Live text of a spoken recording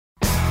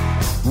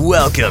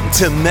Welcome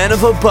to Men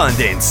of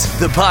Abundance,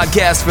 the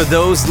podcast for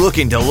those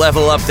looking to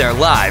level up their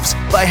lives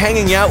by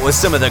hanging out with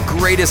some of the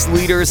greatest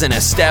leaders and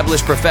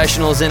established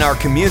professionals in our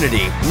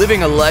community,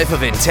 living a life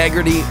of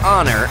integrity,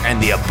 honor,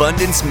 and the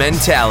abundance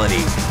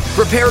mentality.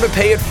 Prepare to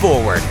pay it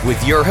forward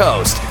with your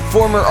host,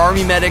 former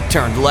Army medic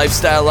turned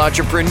lifestyle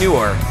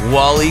entrepreneur,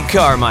 Wally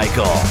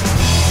Carmichael.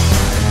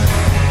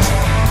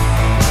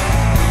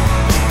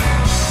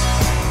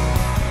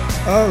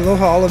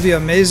 Aloha, all of you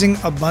amazing,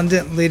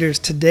 abundant leaders.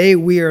 Today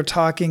we are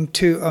talking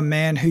to a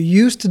man who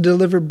used to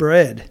deliver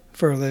bread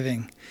for a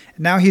living.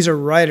 Now he's a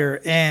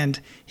writer and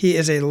he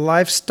is a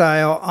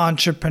lifestyle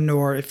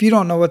entrepreneur. If you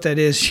don't know what that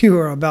is, you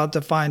are about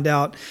to find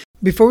out.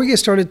 Before we get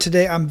started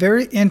today, I'm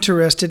very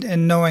interested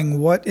in knowing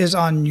what is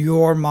on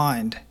your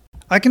mind.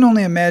 I can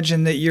only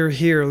imagine that you're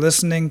here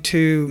listening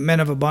to Men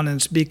of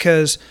Abundance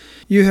because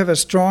you have a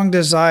strong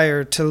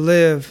desire to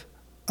live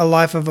a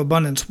life of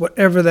abundance,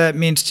 whatever that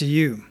means to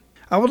you.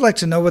 I would like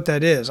to know what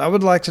that is. I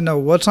would like to know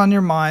what's on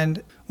your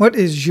mind. What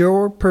is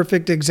your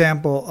perfect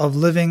example of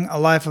living a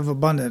life of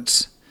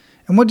abundance?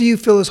 And what do you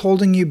feel is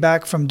holding you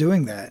back from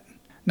doing that?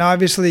 Now,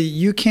 obviously,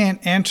 you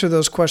can't answer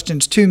those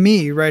questions to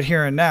me right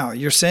here and now.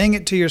 You're saying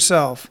it to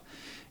yourself.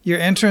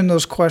 You're answering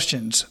those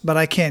questions, but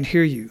I can't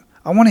hear you.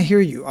 I want to hear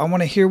you. I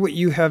want to hear what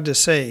you have to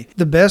say.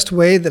 The best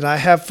way that I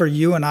have for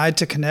you and I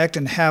to connect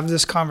and have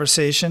this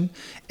conversation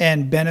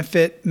and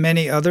benefit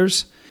many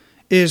others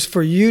is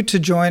for you to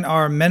join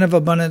our Men of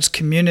Abundance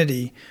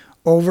community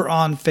over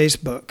on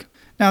Facebook.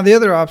 Now, the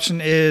other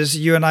option is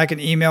you and I can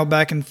email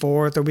back and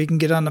forth, or we can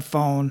get on the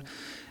phone.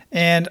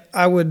 And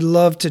I would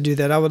love to do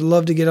that. I would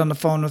love to get on the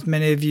phone with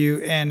many of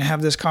you and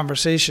have this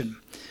conversation.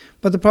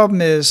 But the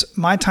problem is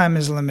my time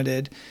is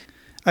limited.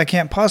 I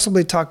can't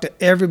possibly talk to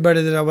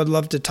everybody that I would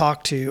love to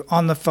talk to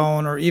on the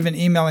phone or even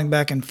emailing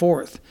back and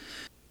forth.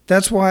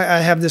 That's why I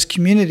have this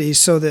community,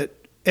 so that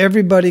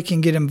everybody can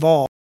get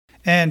involved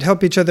and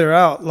help each other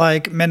out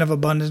like Men of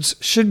Abundance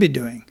should be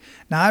doing.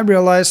 Now, I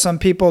realize some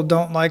people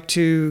don't like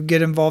to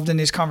get involved in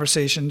these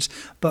conversations,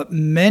 but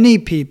many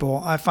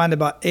people, I find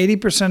about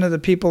 80% of the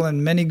people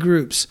in many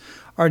groups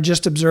are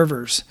just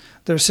observers.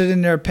 They're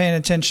sitting there paying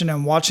attention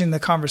and watching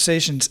the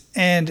conversations,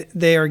 and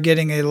they are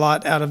getting a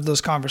lot out of those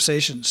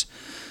conversations.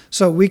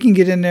 So we can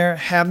get in there,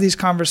 have these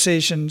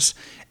conversations,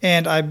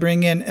 and I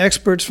bring in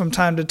experts from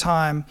time to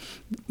time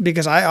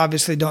because I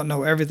obviously don't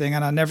know everything,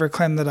 and I never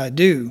claim that I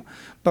do.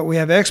 But we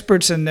have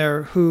experts in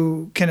there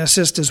who can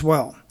assist as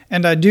well.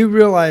 And I do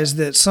realize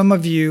that some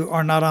of you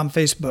are not on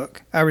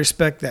Facebook. I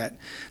respect that.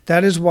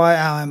 That is why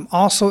I'm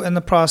also in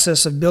the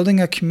process of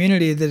building a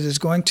community that is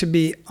going to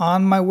be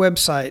on my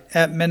website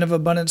at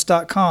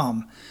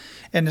menofabundance.com.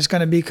 And it's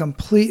going to be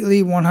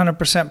completely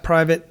 100%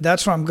 private.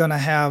 That's where I'm going to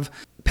have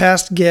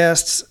past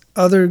guests,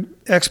 other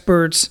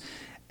experts,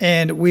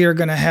 and we are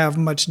going to have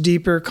much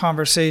deeper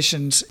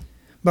conversations.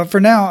 But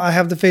for now, I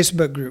have the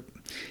Facebook group.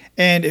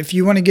 And if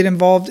you want to get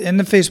involved in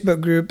the Facebook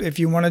group, if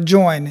you want to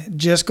join,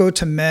 just go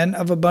to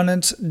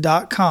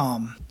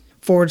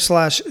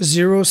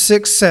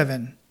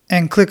menofabundance.com/067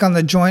 and click on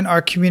the Join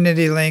Our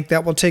Community link.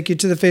 That will take you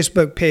to the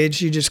Facebook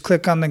page. You just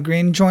click on the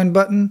green join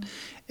button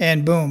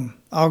and boom,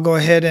 I'll go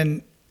ahead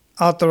and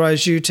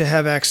authorize you to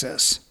have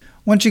access.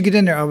 Once you get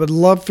in there, I would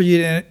love for you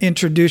to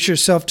introduce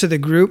yourself to the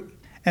group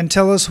and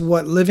tell us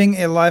what living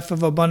a life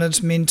of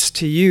abundance means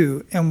to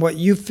you and what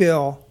you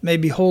feel may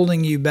be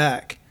holding you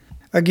back.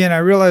 Again, I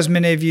realize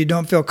many of you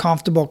don't feel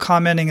comfortable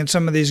commenting in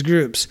some of these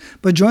groups,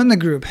 but join the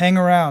group, hang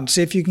around,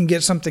 see if you can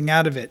get something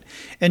out of it.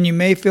 And you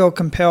may feel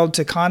compelled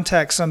to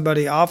contact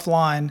somebody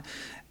offline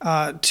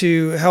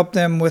to help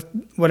them with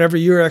whatever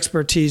your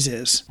expertise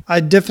is. I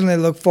definitely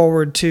look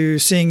forward to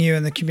seeing you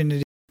in the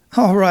community.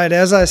 All right,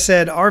 as I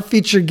said, our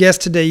featured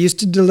guest today used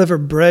to deliver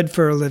bread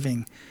for a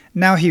living.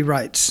 Now he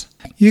writes.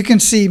 You can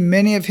see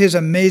many of his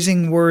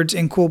amazing words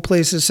in cool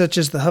places such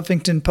as the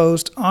Huffington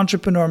Post,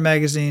 Entrepreneur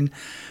Magazine,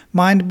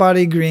 Mind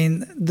Body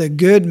Green, The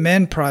Good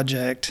Men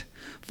Project,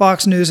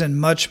 Fox News, and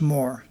much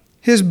more.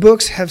 His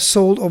books have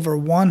sold over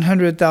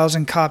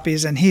 100,000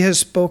 copies, and he has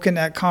spoken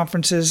at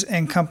conferences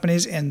and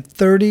companies in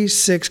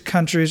 36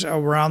 countries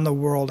around the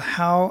world.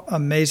 How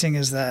amazing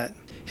is that?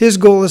 His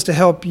goal is to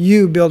help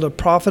you build a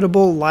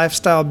profitable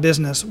lifestyle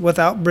business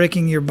without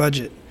breaking your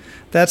budget.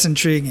 That's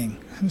intriguing.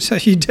 So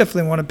you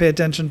definitely want to pay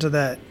attention to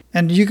that.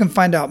 And you can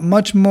find out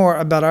much more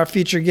about our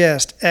featured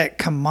guest at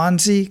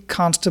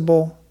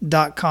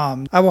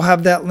KimanziConstable.com. I will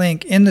have that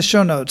link in the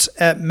show notes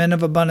at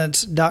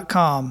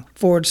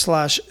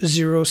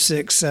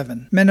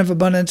menofabundance.com/067. Men of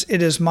Abundance,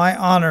 it is my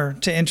honor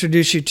to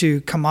introduce you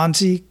to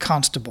Kimanzi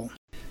Constable.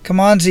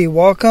 Kimanzi,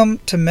 welcome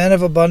to Men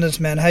of Abundance,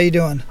 man. How you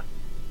doing?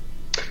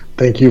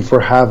 Thank you for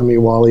having me,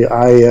 Wally.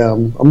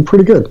 I'm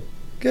pretty good.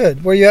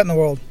 Good. Where are you at in the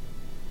world?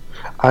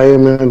 I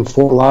am in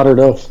Fort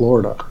Lauderdale,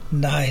 Florida.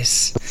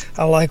 Nice.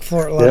 I like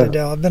Fort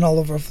Lauderdale. Yeah. I've been all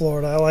over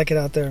Florida. I like it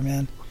out there,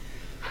 man.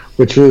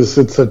 It's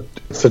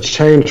a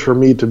change for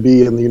me to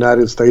be in the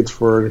United States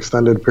for an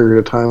extended period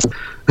of time.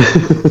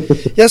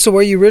 Yeah, so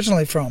where are you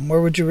originally from?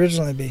 Where would you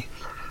originally be?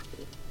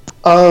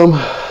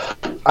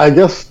 I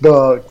guess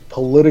the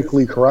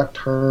politically correct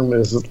term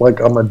is like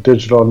I'm a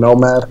digital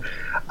nomad.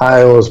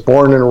 I was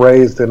born and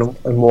raised in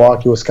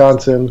Milwaukee,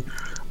 Wisconsin,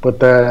 but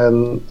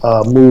then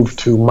moved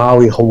to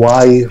Maui,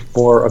 Hawaii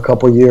for a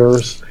couple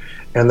years.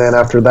 And then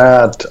after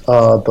that,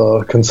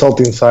 the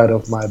consulting side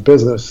of my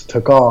business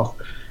took off.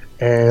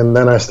 And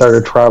then I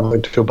started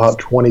traveling to about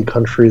 20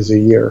 countries a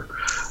year.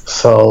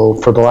 So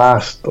for the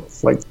last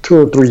 2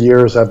 or 3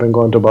 years, I've been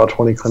going to about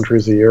 20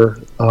 countries a year,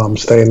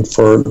 staying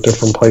for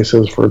different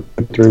places for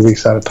 3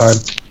 weeks at a time.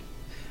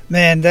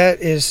 Man,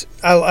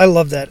 I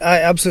love that.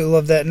 I absolutely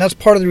love that. And that's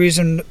part of the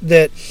reason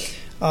that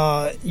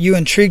you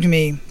intrigued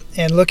me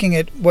in looking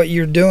at what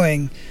you're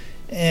doing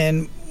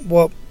and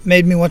what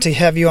made me want to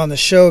have you on the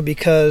show,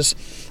 because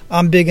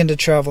I'm big into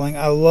traveling.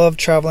 I love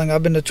traveling.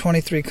 I've been to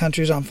 23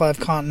 countries on 5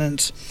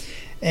 continents.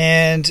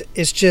 And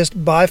it's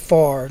just by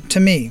far, to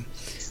me,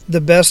 the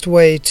best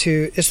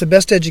it's the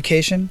best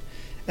education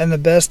and the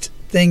best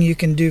thing you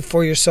can do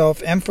for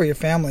yourself and for your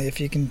family if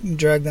you can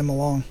drag them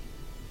along.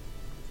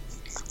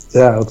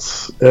 Yeah,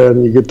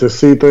 and you get to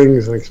see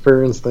things and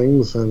experience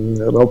things, and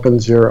it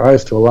opens your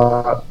eyes to a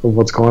lot of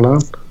what's going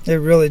on. It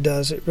really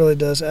does. It really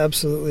does.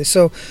 Absolutely.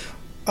 So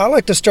I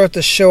like to start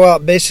the show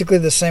out basically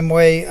the same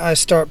way I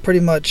start pretty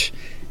much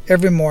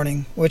every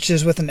morning, which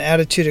is with an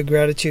attitude of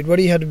gratitude. What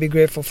do you have to be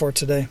grateful for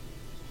today?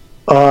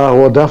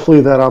 Well,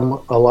 definitely that I'm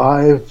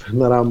alive,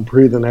 and that I'm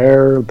breathing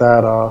air,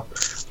 that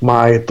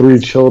my 3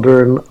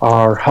 children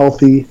are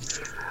healthy,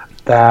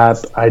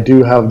 that I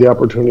do have the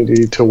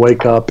opportunity to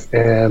wake up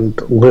and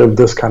live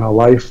this kind of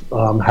life,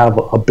 have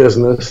a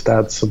business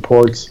that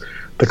supports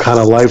the kind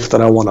of life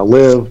that I want to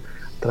live,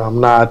 that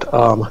I'm not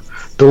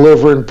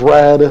delivering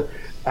bread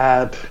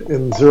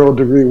in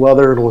 0-degree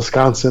weather in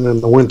Wisconsin in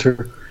the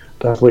winter.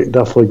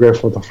 Definitely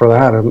grateful for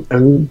that,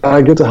 and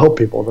I get to help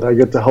people. That I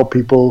get to help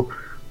people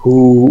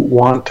who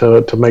want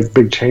to make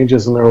big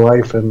changes in their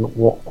life and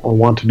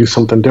want to do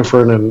something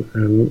different,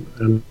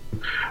 and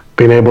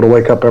being able to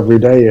wake up every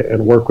day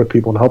and work with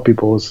people and help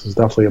people is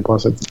definitely a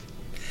blessing.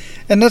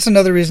 And that's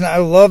another reason I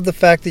love the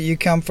fact that you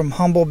come from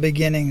humble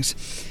beginnings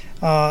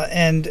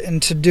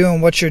and to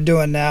doing what you're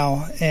doing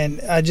now.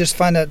 And I just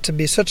find that to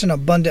be such an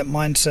abundant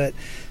mindset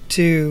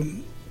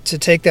to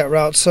take that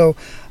route. So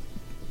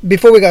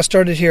before we got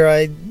started here,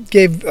 I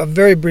gave a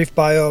very brief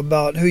bio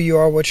about who you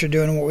are, what you're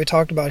doing, and what we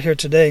talked about here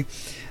today.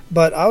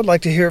 But I would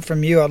like to hear it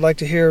from you. I'd like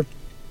to hear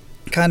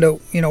kind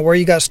of, where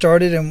you got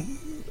started and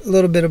a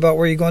little bit about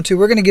where you're going to.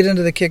 We're going to get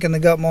into the kick in the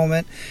gut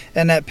moment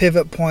and that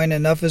pivot point,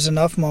 enough is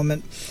enough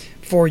moment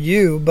for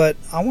you. But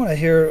I want to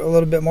hear a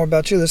little bit more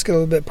about you. Let's get a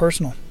little bit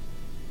personal.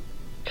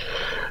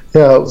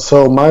 Yeah,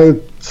 so my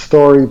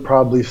story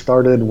probably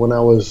started when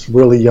I was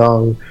really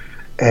young,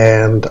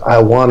 and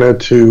I wanted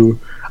to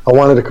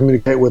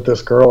communicate with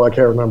this girl. I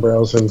can't remember. I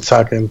was in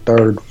 2nd,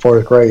 3rd,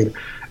 4th grade,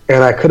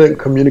 and I couldn't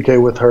communicate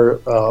with her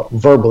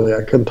verbally.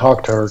 I couldn't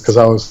talk to her because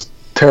I was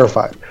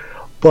terrified.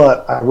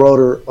 But I wrote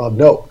her a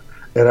note,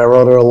 and I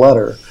wrote her a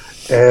letter.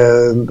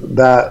 And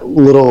that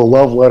little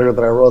love letter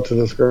that I wrote to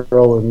this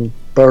girl in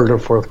 3rd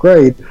or 4th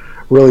grade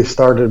really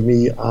started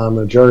me on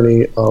a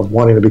journey of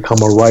wanting to become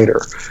a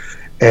writer.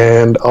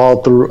 And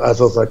all through,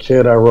 as I was a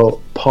kid, I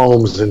wrote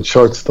poems and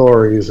short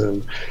stories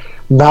and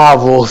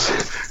novels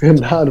and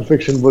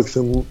nonfiction books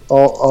and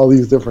all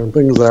these different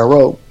things that I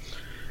wrote.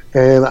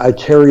 And I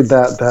carried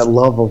that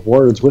love of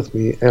words with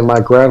me. And my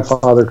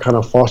grandfather kind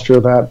of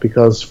fostered that,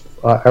 because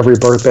every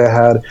birthday I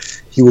had,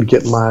 he would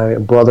get my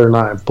brother and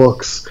I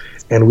books,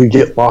 and we'd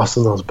get lost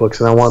in those books.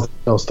 And I wanted to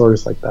tell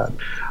stories like that.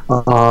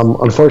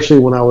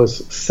 Unfortunately, when I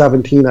was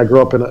 17, I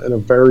grew up in a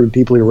very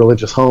deeply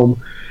religious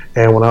home.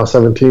 And when I was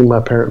 17,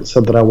 my parents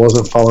said that I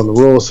wasn't following the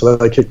rules, so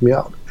they kicked me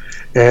out.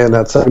 And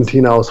at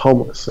 17, I was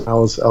homeless. I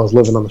was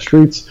living on the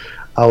streets.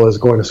 I was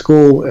going to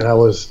school, and I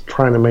was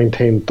trying to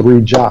maintain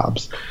 3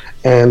 jobs.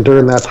 And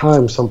during that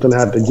time, something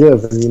had to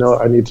give, and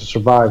I need to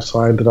survive. So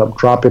I ended up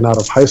dropping out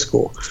of high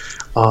school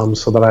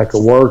so that I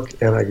could work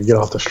and I could get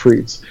off the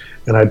streets.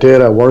 And I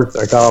did. I worked.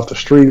 I got off the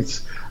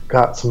streets,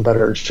 got some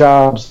better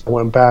jobs. I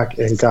went back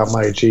and got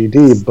my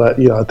GED. But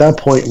at that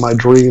point, my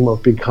dream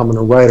of becoming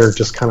a writer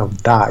just kind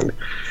of died.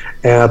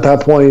 And at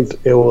that point,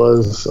 it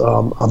was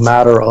a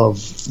matter of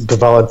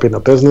developing a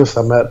business.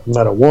 I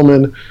met a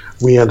woman.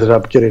 We ended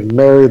up getting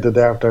married the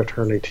day after I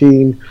turned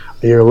 18.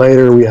 A year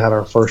later, we had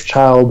our first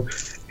child.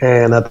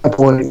 And at that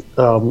point,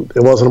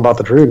 it wasn't about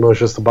the dream. It was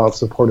just about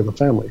supporting the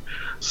family.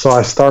 So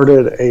I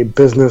started a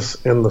business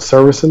in the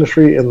service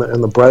industry, in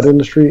the bread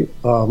industry.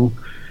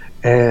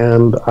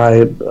 And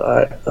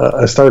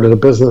I started a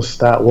business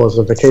that was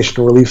a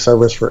vacation relief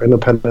service for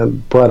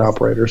independent bread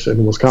operators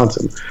in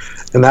Wisconsin.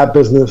 And that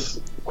business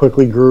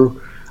quickly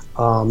grew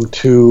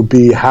to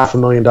be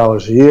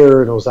 $500,000 a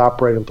year, and it was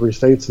operating in 3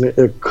 states. And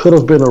it could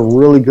have been a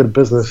really good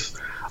business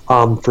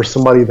for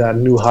somebody that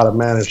knew how to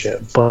manage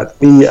it. But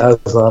me,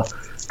 as a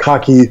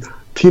cocky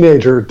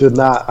teenager,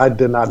 I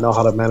did not know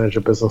how to manage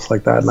a business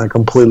like that, and I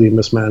completely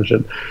mismanaged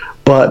it.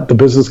 But the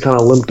business kind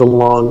of limped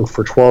along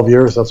for 12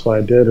 years. That's what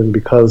I did. And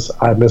because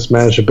I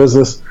mismanaged a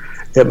business,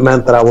 it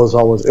meant that I was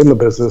always in the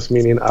business,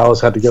 meaning I always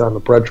had to get on the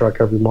bread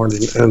truck every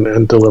morning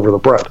and deliver the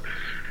bread.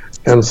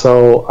 And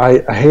so I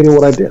hated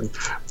what I did.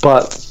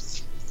 But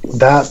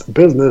that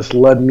business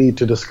led me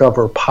to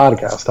discover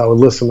podcasts. I would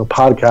listen to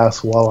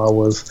podcasts while I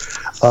was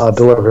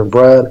delivering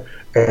bread,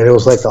 and it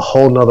was like a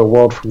whole nother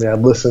world for me. I'd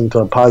listen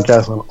to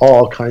podcasts on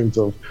all kinds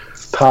of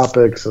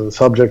topics and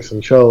subjects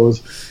and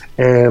shows,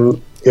 and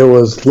it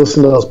was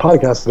listening to those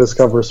podcasts to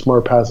discover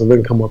Smart Passive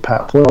Income with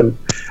Pat Flynn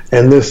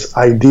and this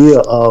idea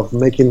of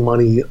making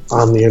money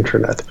on the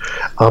internet.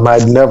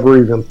 I'd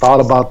never even thought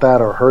about that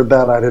or heard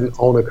that. I didn't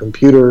own a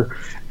computer,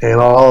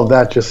 and all of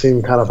that just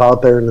seemed kind of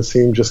out there, and it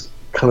seemed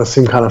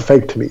kind of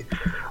fake to me.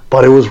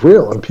 But it was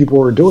real, and people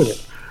were doing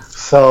it.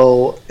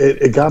 So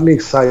it got me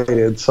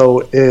excited. So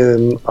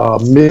in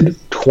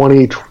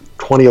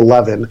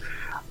mid-2011,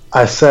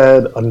 I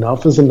said,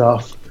 enough is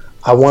enough.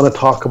 I want to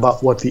talk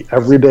about what the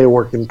everyday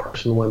working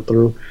person went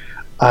through.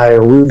 I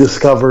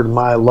rediscovered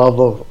my love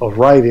of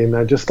writing.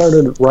 I just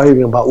started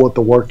writing about what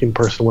the working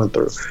person went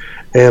through.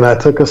 And I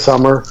took a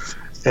summer,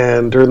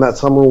 and during that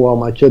summer, while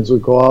my kids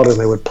would go out and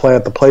they would play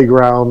at the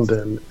playground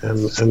and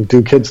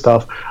do kid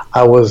stuff,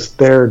 I was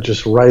there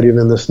just writing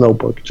in this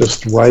notebook,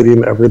 just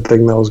writing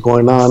everything that was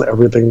going on,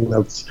 everything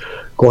that's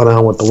going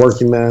on with the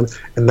working man.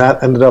 And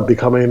that ended up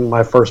becoming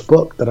my first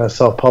book that I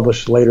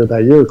self-published later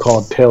that year,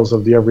 called Tales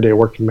of the Everyday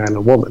Working Man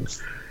and Woman.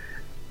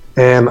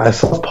 And I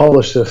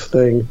self-published this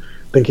thing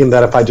thinking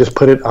that if I just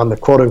put it on the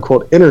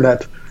quote-unquote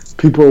internet,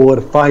 people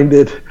would find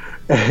it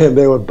and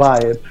they would buy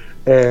it.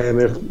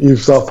 And if you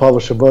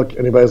self-publish a book,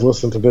 anybody's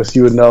listening to this,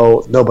 you would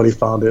know nobody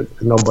found it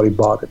and nobody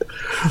bought it.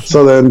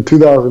 So then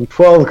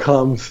 2012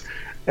 comes,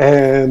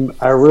 and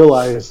I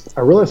realized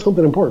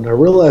something important. I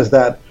realized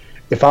that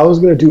if I was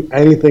going to do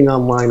anything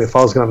online, if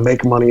I was going to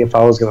make money, if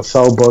I was going to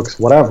sell books,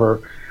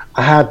 whatever,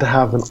 I had to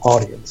have an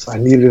audience. I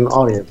needed an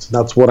audience. And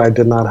that's what I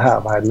did not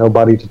have. I had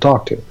nobody to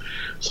talk to.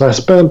 So I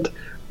spent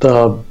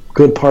the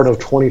good part of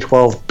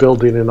 2012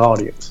 building an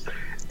audience.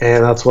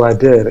 And that's what I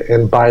did.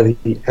 And by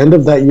the end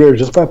of that year,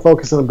 just by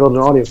focusing on building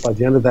an audience, by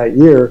the end of that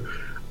year,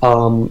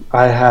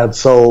 I had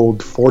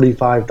sold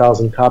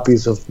 45,000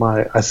 copies of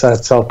my, I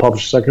said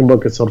self-published second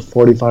book. It sold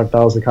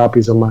 45,000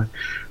 copies of my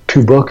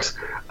 2 books.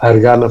 I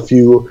had gotten a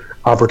few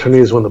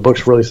opportunities when the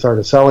books really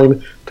started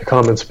selling to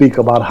come and speak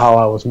about how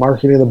I was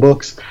marketing the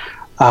books.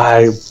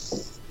 I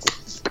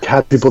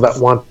had people that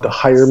wanted to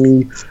hire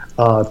me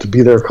to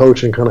be their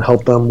coach and kind of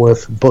help them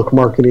with book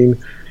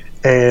marketing.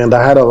 And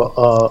I had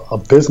a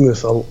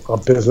business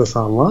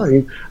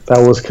online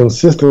that was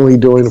consistently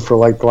doing, for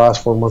like the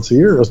last 4 months a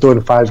year, I was doing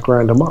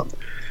 $5,000 a month.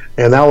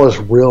 And that was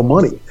real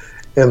money.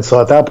 And so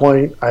at that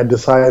point, I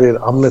decided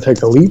I'm going to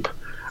take a leap.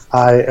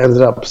 I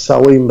ended up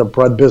selling the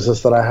bread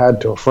business that I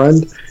had to a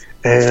friend,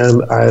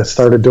 and I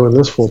started doing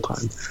this full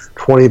time.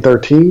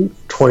 2013,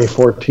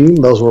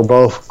 2014, those were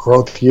both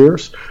growth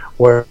years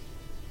where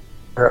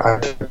I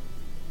took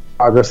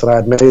progress that I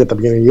had made at the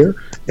beginning of the year,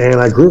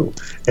 and I grew.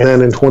 And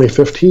then in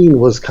 2015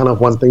 was kind of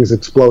when things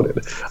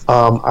exploded.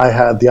 I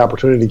had the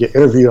opportunity to get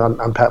interviewed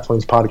on Pat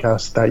Flynn's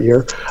podcast that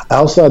year. I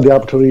also had the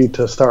opportunity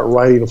to start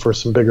writing for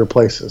some bigger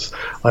places.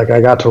 Like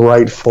I got to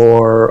write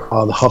for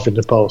the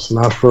Huffington Post,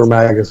 Entrepreneur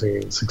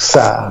Magazine,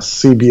 Success,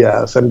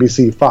 CBS,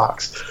 NBC,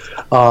 Fox,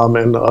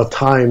 and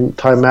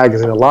Time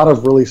Magazine, a lot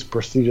of really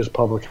prestigious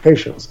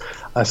publications.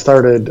 I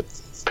started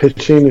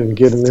pitching and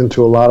getting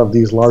into a lot of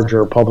these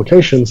larger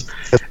publications.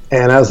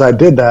 And as I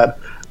did that,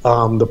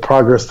 the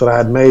progress that I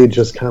had made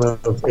just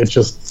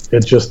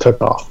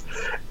took off.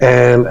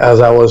 And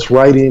as I was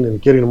writing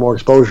and getting more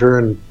exposure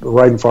and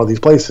writing for all these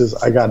places,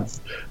 I got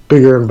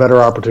bigger and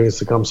better opportunities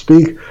to come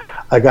speak.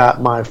 I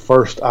got my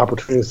first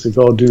opportunities to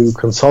go do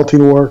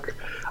consulting work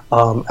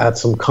at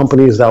some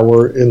companies that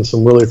were in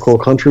some really cool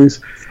countries.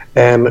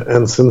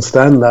 And since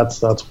then,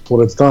 that's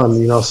what it's done.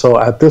 So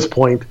at this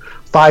point,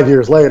 5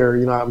 years later,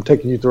 I'm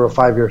taking you through a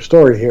 5-year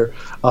story here.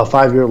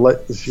 5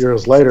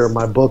 years later,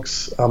 my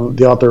books, I'm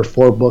the author of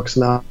 4 books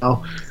now,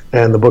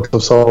 and the books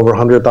have sold over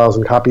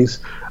 100,000 copies.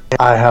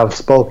 I have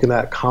spoken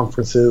at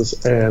conferences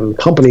and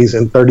companies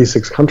in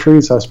 36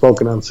 countries. I've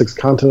spoken on 6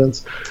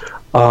 continents.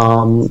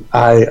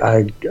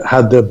 I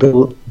had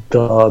the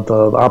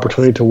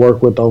opportunity to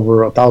work with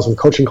over 1,000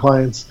 coaching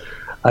clients.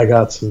 I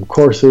got some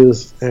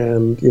courses,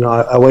 and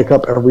I wake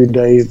up every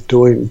day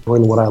doing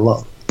what I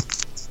love.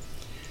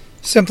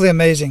 Simply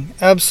amazing.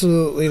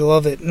 Absolutely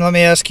love it. And let me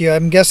ask you,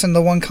 I'm guessing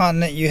the one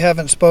continent you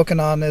haven't spoken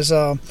on is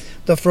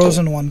the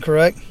frozen one,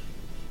 correct?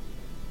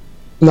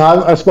 No,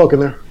 I've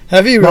spoken there.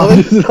 Have you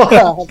really?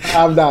 No,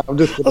 I'm not. I'm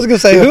just kidding. I was going to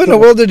say, who in the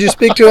world did you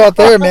speak to out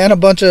there, man? A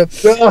bunch of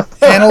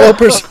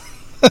antelopers?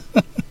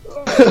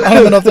 I don't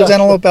even know if there's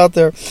antelope out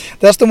there.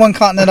 That's the one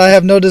continent I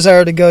have no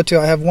desire to go to.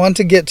 I have one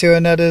to get to,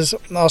 and that is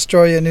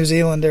Australia, New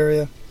Zealand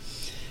area.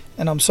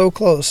 And I'm so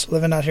close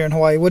living out here in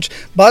Hawaii, which,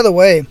 by the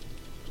way,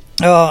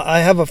 I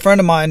have a friend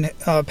of mine,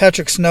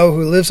 Patrick Snow,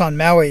 who lives on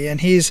Maui,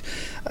 and he's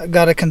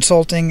got a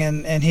consulting,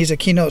 and he's a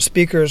keynote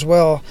speaker as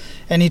well.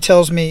 And he's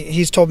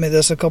told me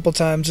this a couple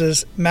times,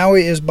 is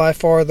Maui is by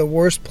far the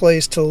worst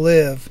place to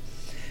live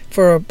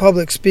for a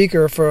public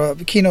speaker, for a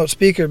keynote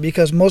speaker,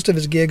 because most of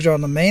his gigs are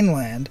on the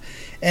mainland,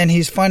 and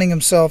he's finding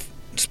himself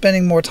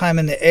spending more time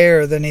in the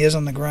air than he is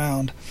on the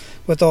ground,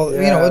 with all,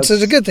 it's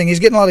a good thing. He's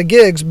getting a lot of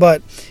gigs,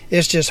 but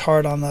it's just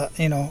hard on the,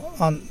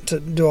 to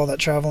do all that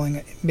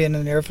traveling, being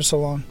in the air for so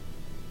long.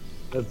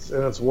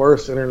 It's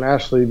worse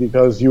internationally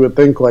because you would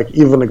think, like,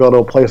 even to go to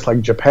a place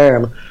like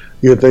Japan,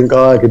 you would think,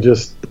 I could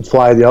just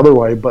fly the other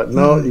way. But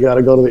no, you got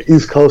to go to the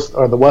East Coast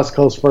or the West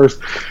Coast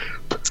first,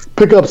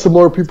 pick up some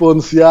more people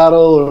in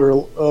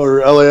Seattle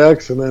or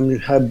LAX, and then you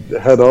head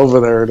over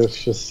there. And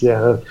it's just,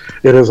 it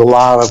is a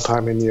lot of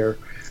time in year.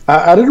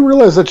 I didn't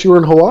realize that you were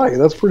in Hawaii.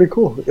 That's pretty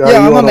cool.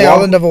 I'm on the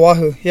island of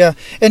Oahu. Yeah,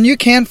 and you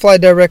can fly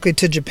directly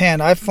to Japan.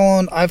 I've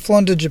flown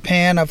to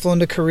Japan. I've flown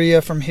to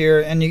Korea from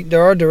here, and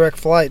there are direct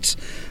flights.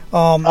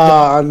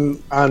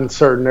 On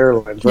certain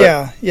airlines,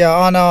 right?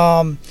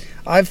 Yeah.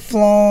 I've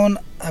flown,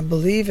 I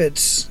believe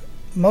it's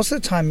most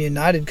of the time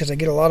United because I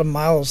get a lot of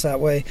miles that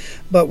way.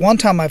 But one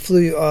time I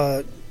flew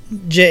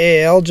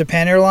JAL,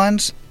 Japan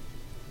Airlines.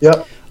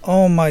 Yep.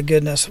 Oh my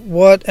goodness,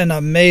 what an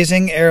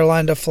amazing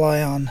airline to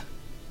fly on.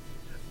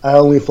 I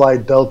only fly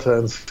Delta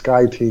and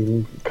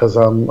SkyTeam because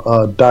I'm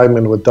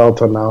Diamond with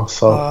Delta now.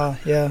 So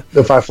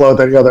if I fly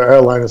with any other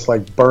airline, it's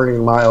like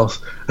burning miles.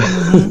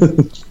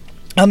 Mm-hmm.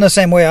 I'm the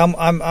same way.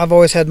 I've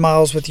always had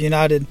miles with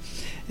United,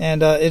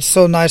 and it's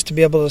so nice to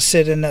be able to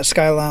sit in that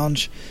Sky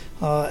Lounge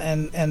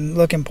and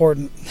look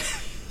important.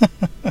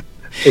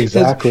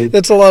 Exactly.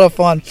 It's a lot of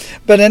fun.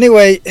 But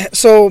anyway,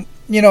 so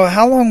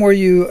how long were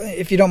you,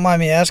 if you don't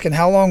mind me asking,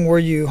 how long were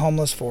you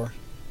homeless for?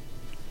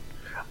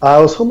 I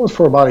was homeless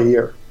for about a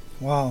year.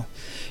 Wow.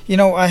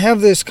 I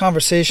have this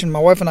conversation, my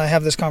wife and I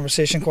have this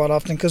conversation quite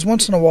often, because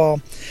once in a while,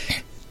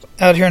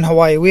 out here in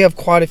Hawaii, we have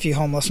quite a few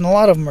homeless, and a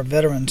lot of them are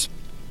veterans.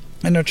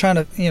 And they're trying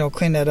to,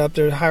 clean that up.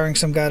 They're hiring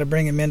some guy to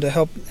bring him in to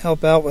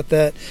help out with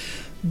that.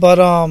 But,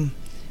 I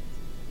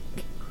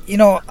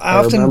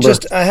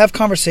have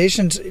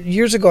conversations.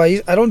 Years ago,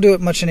 I don't do it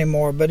much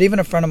anymore, but even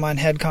a friend of mine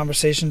had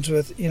conversations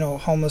with,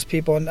 homeless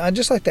people. And I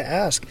just like to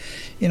ask,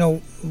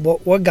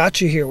 what got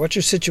you here? What's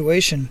your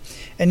situation?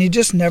 And you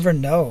just never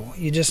know.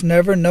 You just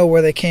never know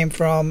where they came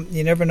from.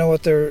 You never know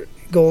what their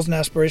goals and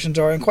aspirations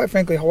are. And quite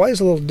frankly, Hawaii is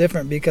a little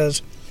different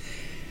because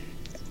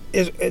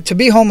to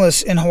be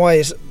homeless in Hawaii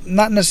is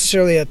not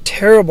necessarily a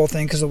terrible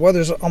thing because the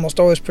weather's almost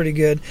always pretty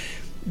good.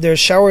 There's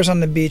showers on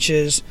the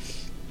beaches.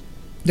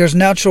 There's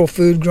natural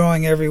food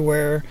growing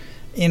everywhere.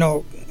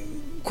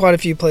 Quite a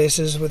few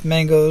places with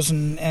mangoes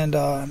and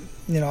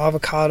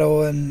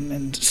avocado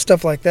and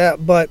stuff like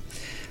that. But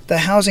the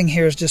housing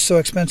here is just so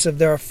expensive.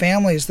 There are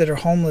families that are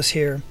homeless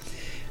here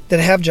that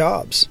have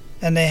jobs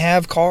and they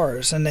have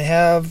cars and they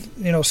have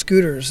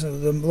scooters, the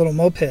little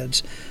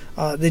mopeds.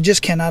 They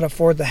just cannot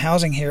afford the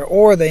housing here,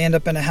 or they end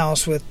up in a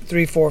house with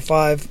 3, 4,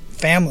 5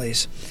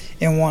 families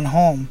in one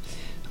home.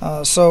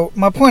 So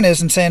my point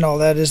is in saying all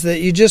that is that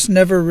you just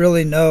never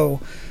really know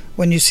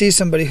when you see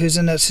somebody who's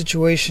in that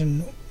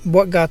situation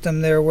what got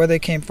them there, where they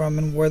came from,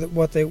 and where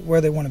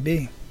they want to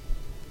be.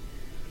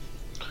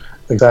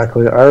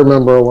 Exactly. I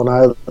remember when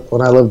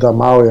I lived on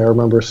Maui, I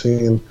remember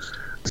seeing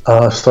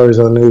stories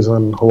on the news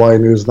on Hawaii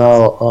News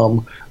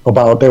Now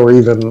about they were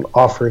even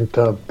offering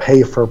to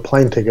pay for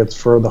plane tickets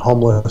for the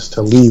homeless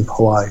to leave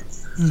Hawaii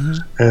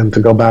and to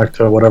go back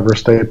to whatever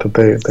state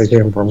that they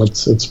came from.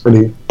 It's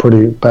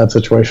pretty bad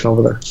situation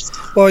over there.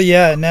 Well,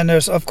 yeah, and then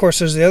there's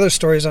the other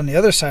stories on the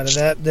other side of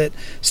that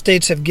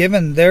states have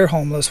given their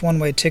homeless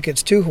one-way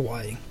tickets to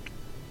Hawaii.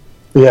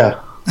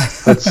 Yeah,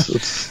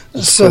 it's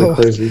so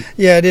crazy.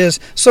 Yeah, it is.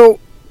 So,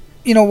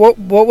 what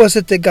was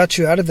it that got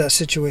you out of that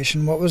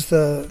situation? What was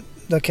the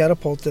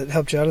catapult that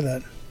helped you out of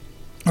that?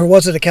 Or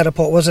was it a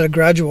catapult? Was it a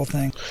gradual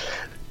thing?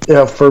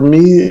 Yeah, for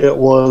me, it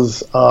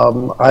was,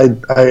 I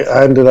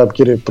ended up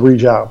getting 3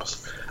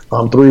 jobs,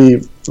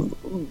 3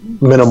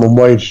 minimum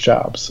wage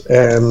jobs,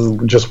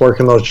 and just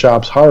working those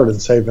jobs hard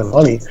and saving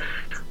money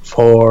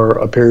for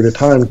a period of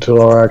time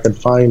till I could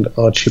find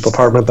a cheap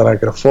apartment that I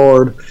could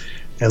afford,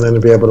 and then to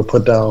be able to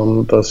put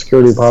down the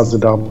security deposit,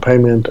 down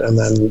payment, and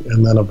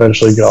then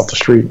eventually get off the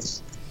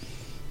streets.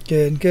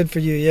 Good for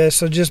you. Yeah,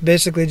 so just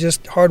basically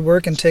just hard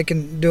work and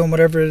doing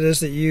whatever it is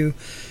that you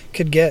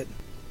could get.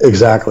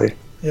 Exactly.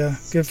 Yeah,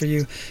 good for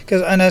you.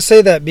 And I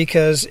say that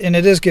because, and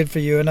it is good for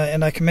you, and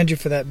I commend you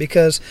for that,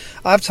 because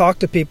I've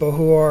talked to people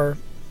who are,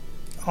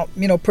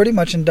 pretty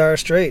much in dire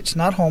straits,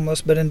 not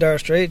homeless, but in dire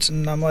straits,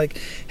 and I'm like,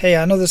 hey,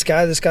 I know this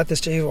guy that's got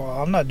this job.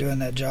 Well, I'm not doing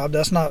that job.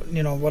 That's not,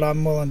 what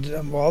I'm willing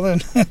to do. Well,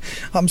 then,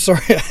 I'm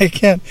sorry, I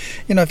can't,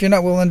 if you're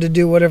not willing to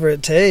do whatever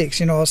it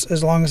takes,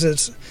 as long as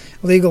it's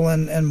legal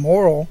and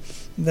moral,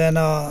 then,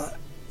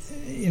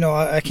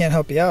 I can't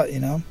help you out,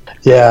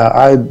 Yeah,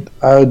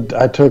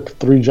 I took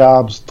 3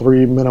 jobs,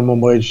 3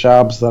 minimum wage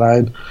jobs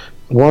that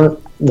weren't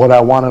what I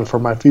wanted for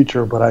my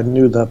future, but I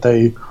knew that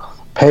they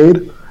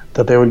paid,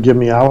 that they would give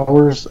me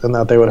hours, and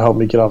that they would help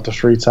me get off the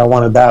streets. I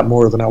wanted that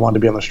more than I wanted to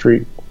be on the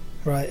street.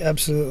 Right,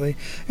 absolutely.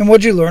 And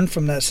what did you learn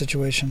from that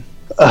situation?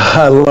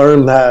 I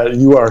learned that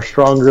you are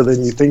stronger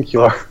than you think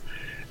you are,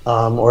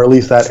 or at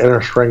least that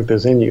inner strength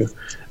is in you.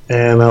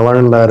 And I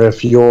learned that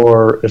if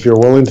you're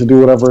willing to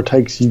do whatever it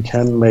takes, you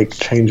can make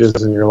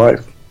changes in your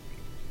life.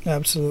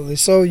 Absolutely.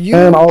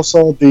 And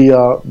also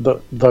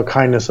the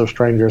kindness of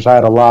strangers. I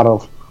had a lot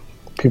of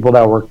people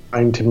that were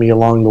kind to me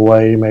along the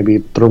way, maybe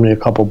threw me a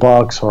couple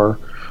bucks or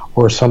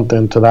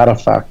something to that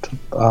effect,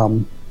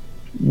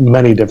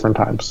 many different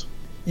times.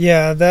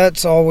 Yeah,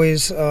 that's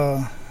always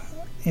a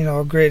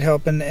great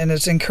help, and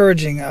it's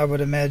encouraging, I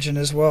would imagine,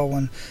 as well,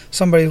 when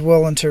somebody's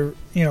willing to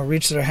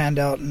reach their hand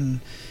out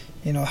and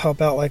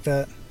help out like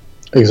that.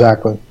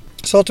 Exactly.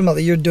 So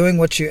ultimately, you're doing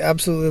what you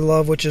absolutely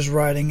love, which is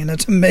writing, and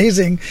it's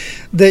amazing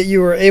that you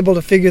were able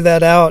to figure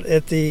that out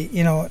at the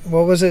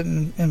what was it,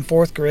 in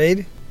fourth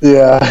grade?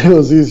 Yeah, it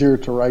was easier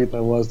to write than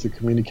it was to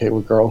communicate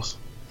with girls.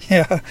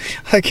 Yeah,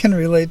 I can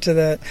relate to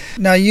that.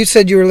 Now, you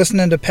said you were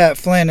listening to Pat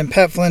Flynn, and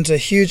Pat Flynn's a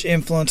huge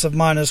influence of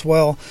mine as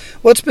well.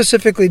 What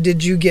specifically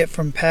did you get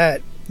from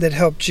Pat that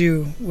helped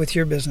you with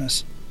your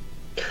business?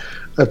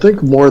 I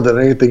think more than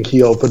anything,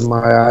 he opened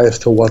my eyes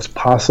to what's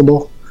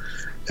possible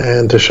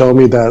and to show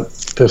me that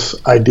this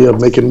idea of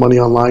making money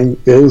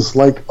online is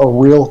like a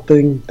real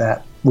thing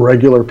that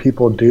regular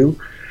people do.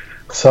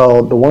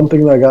 So the one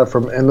thing that I got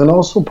from, and then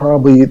also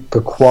probably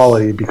the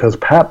quality, because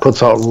Pat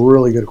puts out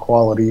really good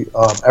quality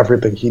of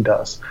everything he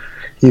does.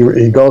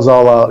 He goes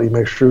all out. He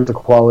makes sure the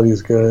quality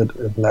is good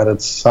and that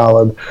it's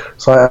solid.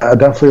 So I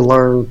definitely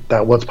learned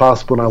that what's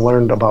possible, and I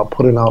learned about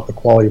putting out the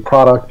quality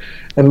product.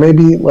 And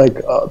maybe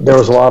there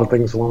was a lot of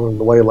things along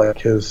the way, like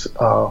his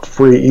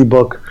free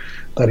ebook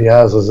that he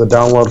has as a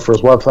download for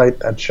his website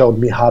that showed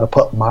me how to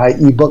put my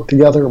ebook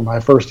together,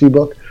 my first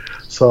ebook.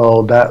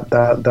 So that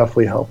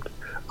definitely helped.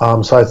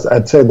 So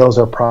I'd say those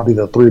are probably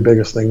the three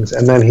biggest things.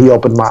 And then he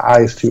opened my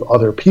eyes to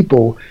other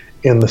people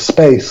in the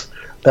space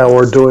that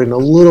were doing a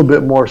little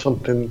bit more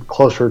something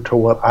closer to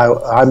what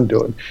I'm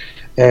doing.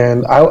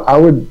 And I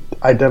would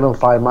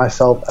identify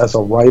myself as a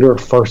writer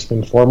first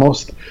and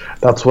foremost.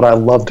 That's what I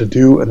love to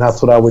do, and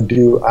that's what I would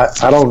do.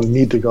 I don't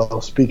need to go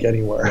speak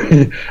anywhere.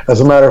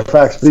 As a matter of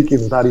fact, speaking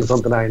is not even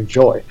something I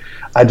enjoy.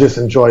 I just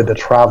enjoy the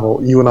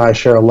travel. You and I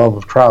share a love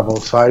of travel,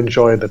 so I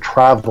enjoy the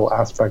travel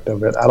aspect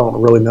of it. I don't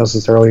really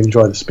necessarily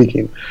enjoy the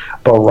speaking.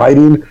 But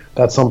writing,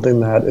 that's something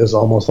that is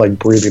almost like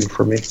breathing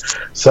for me.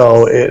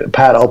 So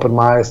Pat opened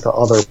my eyes to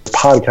other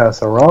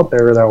podcasts that were out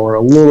there that were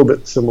a little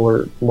bit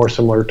more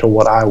similar to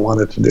what I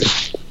wanted to do.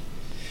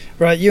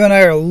 Right, you and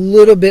I are a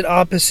little bit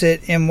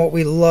opposite in what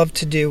we love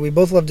to do. We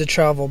both love to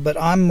travel, but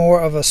I'm more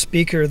of a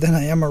speaker than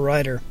I am a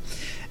writer.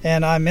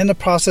 And I'm in the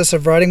process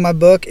of writing my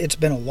book. It's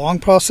been a long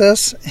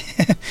process.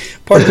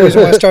 Part of the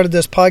reason why I started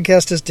this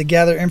podcast is to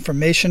gather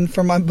information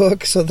for my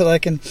book so that I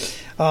can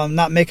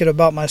not make it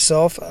about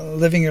myself.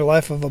 Living Your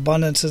Life of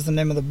Abundance is the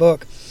name of the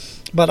book.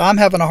 But I'm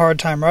having a hard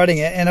time writing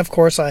it. And, of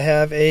course, I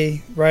have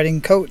a writing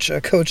coach,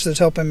 a coach that's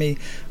helping me.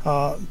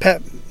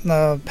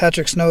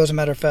 Patrick Snow, as a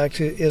matter of fact,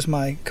 who is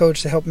my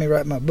coach to help me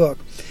write my book.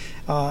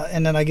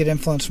 And then I get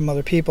influence from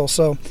other people.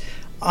 So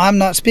I'm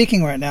not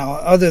speaking right now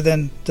other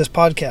than this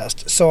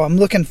podcast. So I'm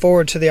looking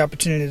forward to the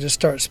opportunity to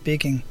start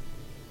speaking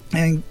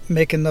and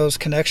making those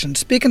connections.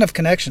 Speaking of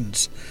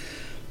connections,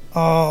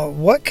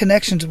 what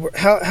connections,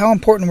 how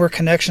important were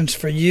connections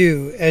for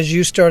you as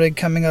you started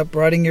coming up,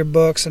 writing your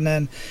books, and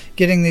then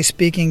getting these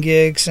speaking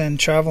gigs and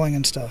traveling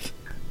and stuff?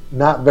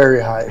 Not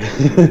very high.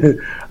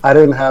 I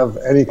didn't have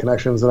any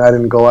connections, and I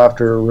didn't go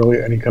after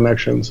really any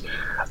connections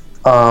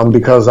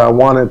because I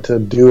wanted to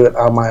do it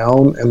on my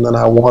own, and then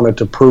I wanted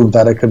to prove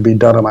that it could be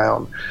done on my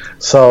own.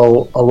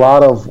 So a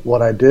lot of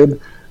what I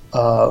did,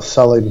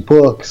 selling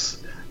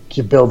books,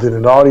 building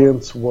an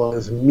audience,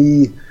 was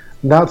me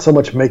not so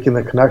much making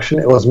the connection,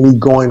 it was me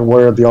going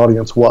where the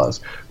audience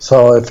was.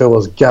 So if it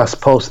was guest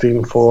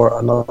posting for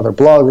another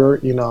blogger,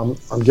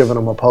 I'm giving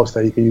them a post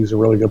that you could use, a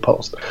really good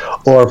post.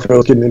 Or if it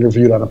was getting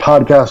interviewed on a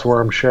podcast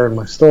where I'm sharing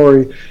my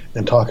story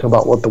and talking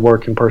about what the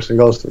working person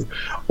goes through.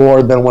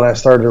 Or then when I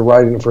started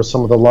writing for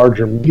some of the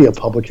larger media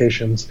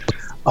publications,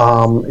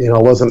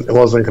 it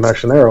wasn't a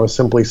connection there. It was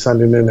simply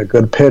sending in a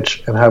good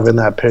pitch and having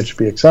that pitch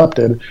be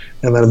accepted,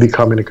 and then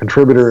becoming a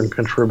contributor and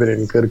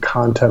contributing good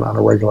content on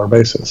a regular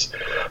basis.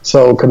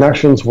 So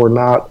connections were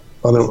not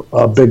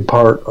a big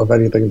part of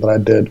anything that I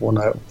did when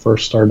I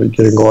first started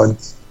getting going.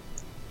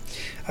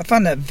 I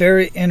find that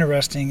very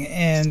interesting,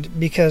 and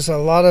because a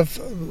lot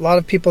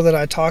of people that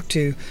I talk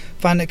to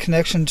find that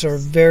connections are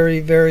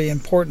very, very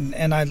important,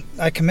 and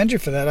I commend you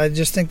for that. I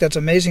just think that's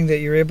amazing that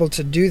you're able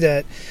to do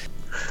that.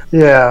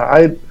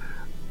 Yeah,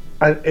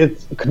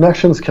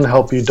 connections can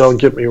help you, don't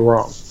get me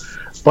wrong,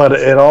 but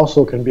it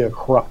also can be a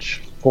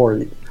crutch for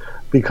you,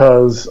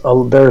 because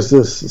there's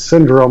this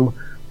syndrome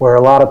where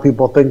a lot of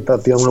people think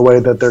that the only way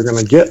that they're going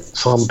to get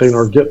something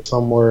or get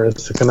somewhere is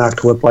to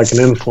connect with like an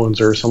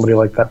influencer or somebody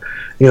like that.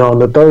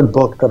 And the third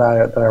book that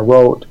I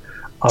wrote,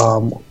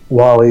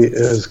 Wally,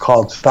 is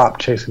called Stop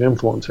Chasing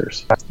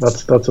Influencers.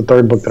 That's the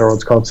third book that I wrote.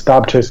 It's called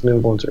Stop Chasing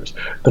Influencers,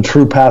 The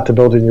True Path to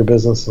Building Your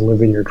Business and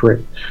Living Your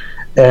Dream.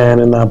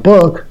 And in that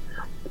book,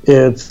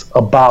 it's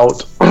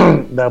about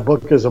that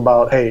book is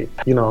about, hey,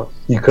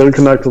 you could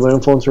connect with an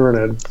influencer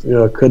and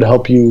it could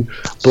help you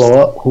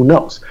blow up. Who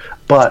knows?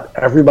 But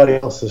everybody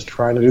else is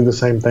trying to do the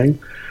same thing.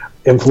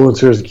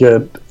 Influencers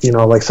get,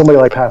 like somebody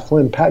like Pat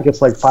Flynn. Pat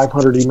gets like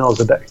 500 emails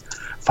a day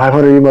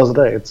 500 emails a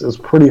day. It's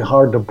pretty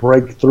hard to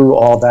break through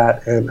all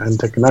that and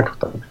to connect with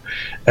them.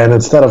 And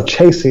instead of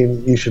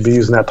chasing, you should be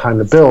using that time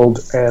to build.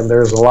 And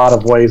there's a lot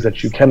of ways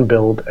that you can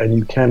build and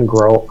you can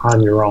grow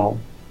on your own.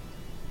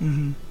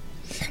 Mm-hmm.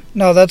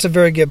 No, that's a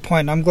very good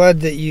point. I'm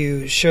glad that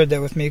you shared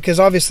that with me, because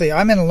obviously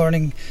I'm in a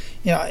learning,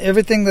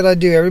 everything that I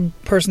do, every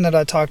person that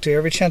I talk to,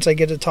 every chance I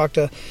get to talk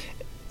to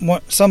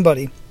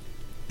somebody,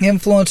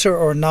 influencer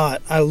or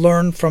not, I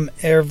learn from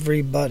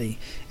everybody,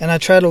 and I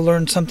try to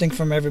learn something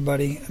from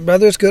everybody,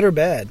 whether it's good or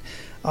bad.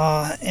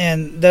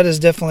 And that is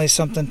definitely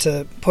something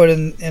to put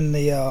in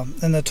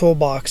the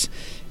toolbox.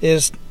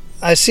 Is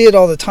I see it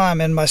all the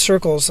time in my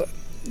circles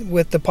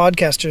with the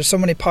podcasters. So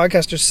many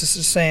podcasters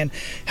saying,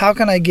 how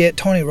can I get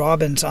Tony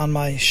Robbins on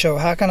my show?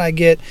 How can I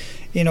get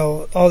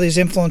all these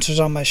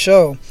influencers on my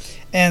show?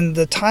 And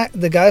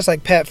the guys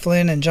like Pat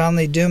Flynn and John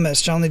Lee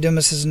Dumas. John Lee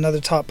Dumas is another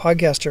top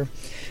podcaster.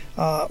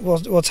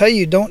 Will tell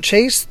you, don't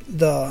chase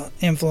the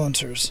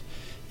influencers.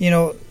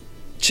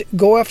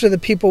 Go after the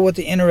people with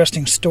the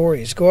interesting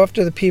stories. Go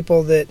after the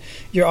people that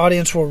your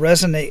audience will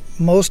resonate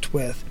most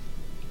with.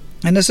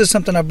 And this is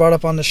something I brought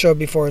up on the show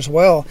before as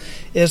well,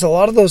 is a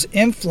lot of those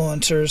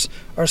influencers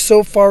are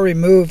so far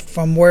removed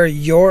from where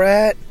you're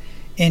at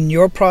in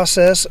your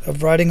process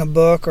of writing a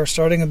book or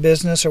starting a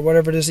business or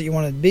whatever it is that you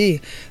want to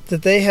be,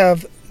 that they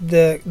have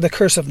the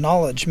curse of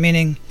knowledge,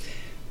 meaning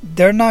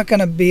they're not going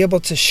to be able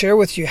to share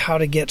with you how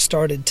to get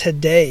started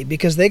today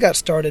because they got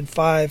started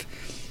 4,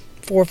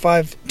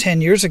 5, 10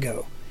 years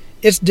ago.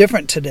 It's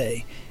different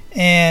today,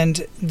 and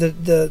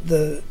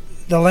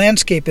the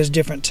landscape is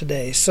different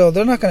today, so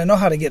they're not going to know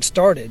how to get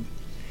started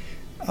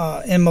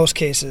in most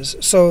cases.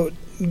 So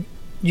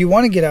you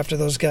want to get after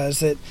those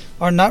guys that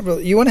are not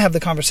really, you want to have the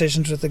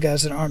conversations with the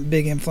guys that aren't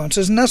big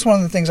influencers, and that's one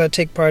of the things I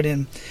take pride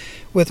in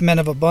with Men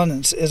of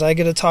Abundance, is I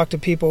get to talk to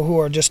people who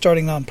are just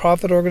starting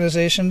nonprofit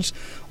organizations,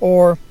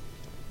 or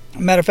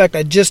matter of fact,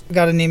 I just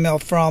got an email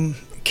from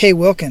Kay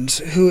Wilkins,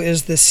 who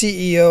is the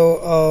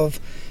CEO of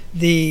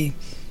the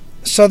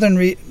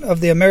of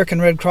the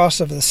American Red Cross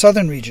of the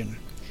Southern region.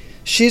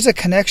 She's a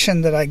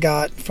connection that I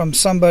got from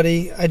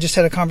somebody I just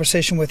had a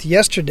conversation with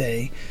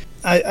yesterday.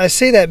 I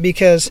say that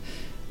because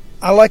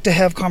I like to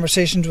have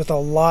conversations with a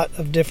lot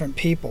of different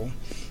people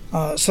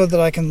so that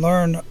I can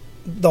learn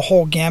the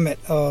whole gamut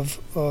of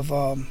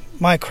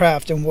my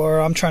craft and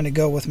where I'm trying to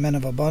go with Men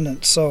of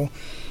Abundance. So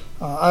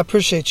I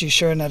appreciate you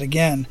sharing that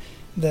again,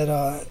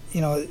 that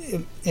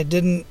it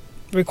didn't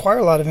require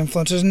a lot of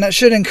influencers, and that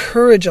should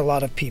encourage a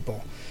lot of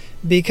people,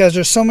 because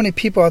there's so many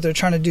people out there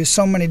trying to do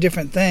so many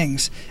different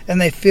things, and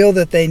they feel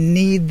that they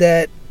need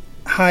that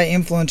high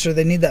influencer,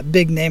 they need that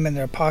big name in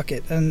their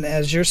pocket. And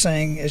as you're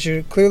saying, as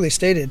you clearly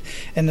stated,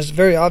 and it's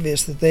very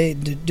obvious that they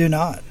do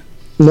not.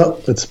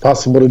 No, it's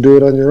possible to do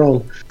it on your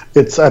own.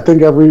 I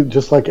think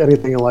just like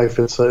anything in life,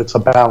 it's a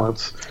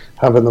balance,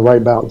 having the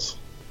right balance.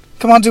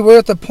 Come on, dude, we're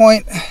at the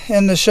point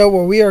in the show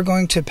where we are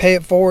going to pay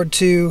it forward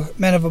to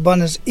Men of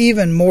Abundance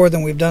even more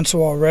than we've done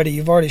so already.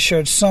 You've already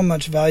shared so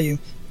much value.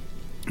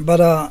 But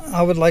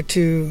I would like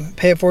to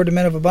pay it forward to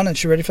Men of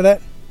Abundance. You ready for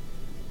that?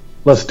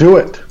 Let's do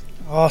it.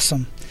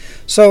 Awesome.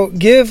 So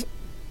give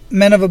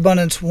Men of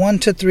Abundance 1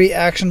 to 3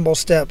 actionable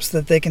steps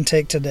that they can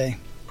take today.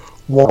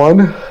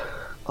 1,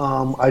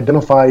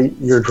 identify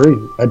your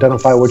dream.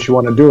 Identify what you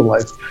want to do in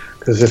life.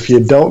 Because if you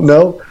don't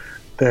know,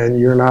 then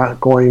you're not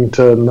going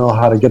to know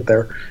how to get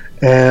there.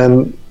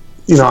 And,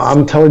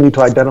 I'm telling you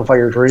to identify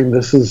your dream.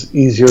 This is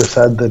easier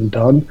said than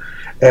done.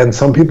 And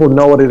some people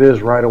know what it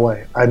is right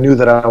away. I knew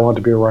that I wanted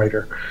to be a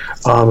writer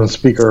and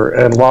speaker.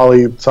 And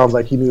Wally sounds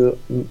like he knew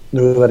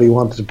that he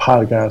wanted to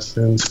podcast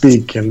and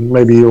speak and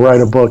maybe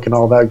write a book and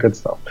all that good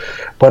stuff.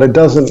 But it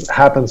doesn't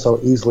happen so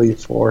easily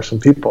for some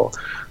people.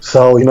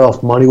 So,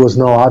 if money was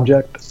no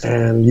object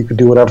and you could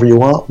do whatever you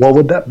want, what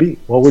would that be?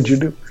 What would you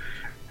do?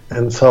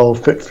 And so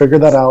figure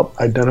that out.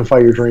 Identify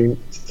your dream.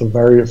 It's the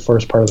very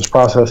first part of this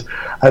process.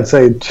 I'd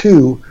say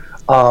 2,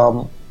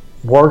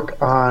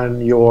 work on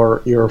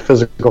your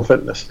physical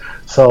fitness.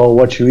 So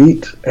what you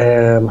eat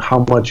and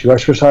how much you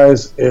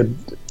exercise, it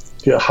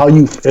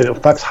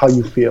affects how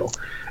you feel,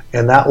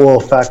 and that will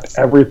affect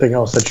everything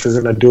else that you're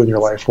going to do in your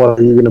life,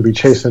 whether you're going to be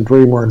chasing a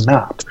dream or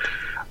not.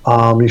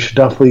 You should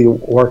definitely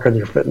work on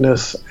your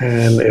fitness,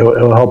 and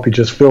it'll help you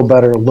just feel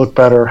better, look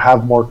better,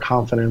 have more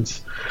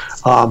confidence,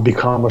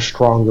 become a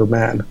stronger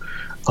man.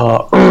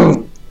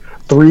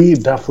 3,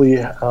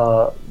 definitely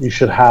you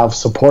should have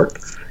support,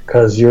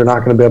 because you're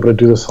not going to be able to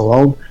do this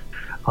alone.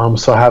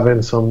 So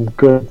having some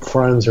good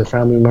friends or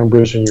family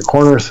members in your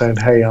corner saying,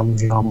 hey, I'm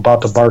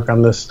about to embark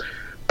on this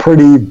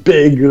pretty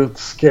big,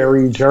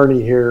 scary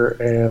journey here,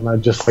 and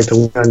I'd just like to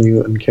lean on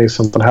you in case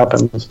something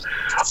happens.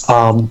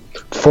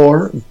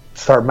 4,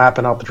 start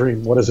mapping out the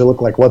dream. What does it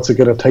look like? What's it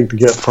going to take to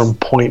get from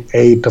point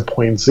A to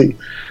point Z?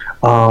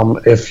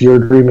 If your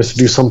dream is to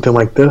do something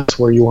like this,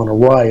 where you want to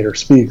write or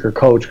speak or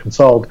coach,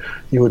 consult,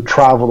 you would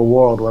travel the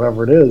world,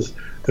 whatever it is,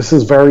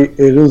 it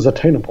is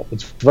attainable.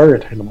 It's very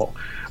attainable.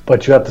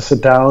 but you have to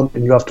sit down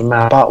and you have to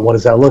map out what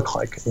does that look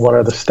like? What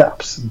are the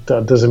steps?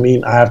 That doesn't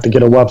mean I have to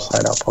get a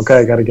website up. Okay,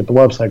 I got to get the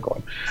website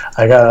going.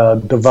 I got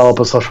to develop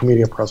a social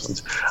media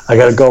presence. I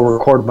got to go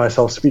record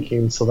myself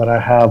speaking so that I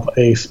have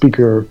a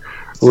speaker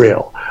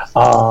reel.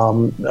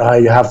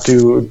 I have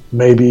to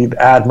maybe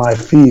add my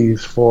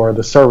fees for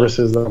the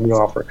services that I'm going to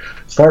offer.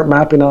 Start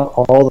mapping out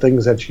all the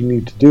things that you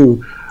need to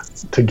do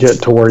to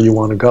get to where you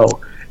want to go.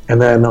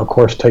 And then, of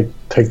course, take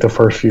the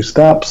first few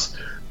steps,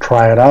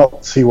 try it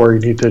out, see where you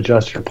need to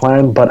adjust your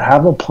plan, but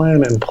have a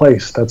plan in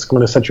place that's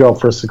going to set you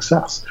up for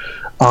success.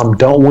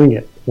 Don't wing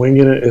it.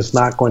 Winging it is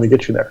not going to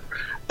get you there.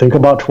 Think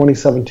about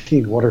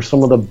 2017. What are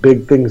some of the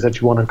big things that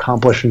you want to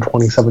accomplish in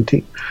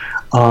 2017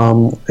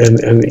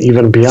 and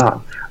even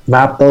beyond?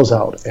 Map those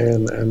out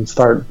and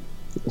start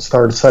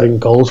setting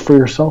goals for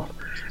yourself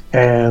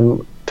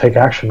and take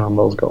action on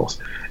those goals.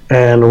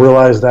 And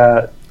realize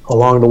that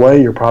along the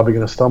way, you're probably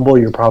going to stumble,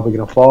 you're probably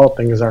going to fall,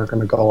 things aren't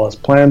going to go as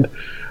planned.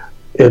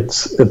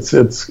 It's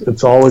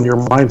all in your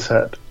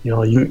mindset.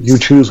 You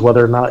choose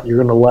whether or not you're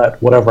going to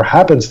let whatever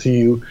happens to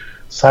you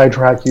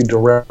sidetrack you,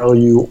 derail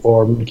you,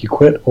 or make you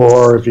quit,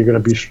 or if you're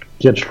going to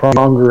get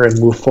stronger and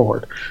move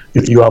forward.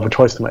 You have a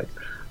choice to make.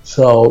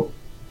 So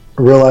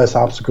realize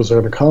obstacles are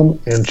going to come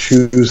and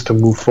choose to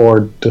move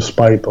forward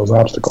despite those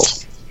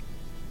obstacles.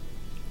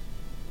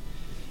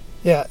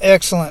 Yeah,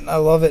 excellent. I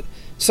love it.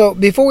 So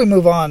before we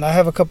move on, I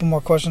have a couple more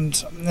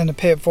questions and to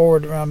pay it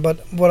forward around. But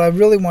what I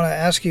really want to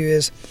ask you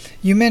is,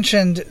 you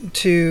mentioned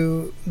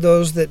to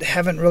those that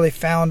haven't really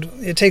found,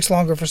 it takes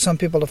longer for some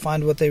people to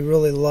find what they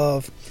really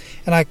love.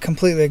 And I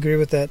completely agree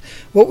with that.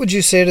 What would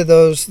you say to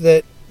those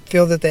that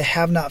feel that they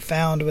have not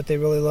found what they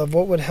really love?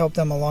 What would help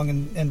them along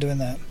in doing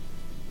that?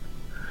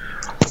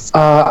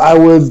 I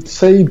would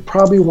say you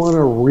probably want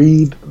to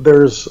read.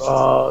 There's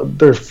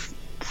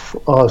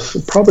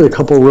probably a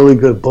couple really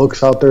good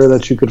books out there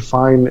that you could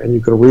find and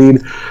you could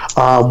read.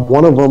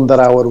 One of them that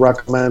I would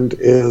recommend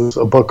is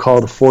a book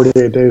called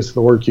 48 Days to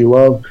the Work You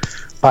Love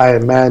by a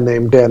man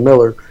named Dan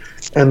Miller.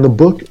 And the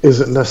book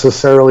isn't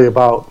necessarily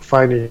about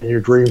finding your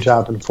dream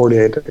job in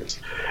 48 days.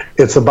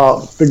 It's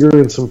about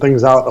figuring some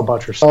things out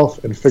about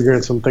yourself and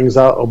figuring some things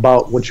out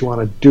about what you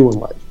want to do in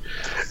life.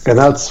 And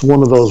that's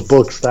one of those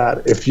books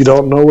that if you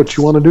don't know what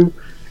you want to do,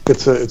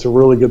 it's a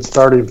really good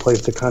starting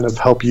place to kind of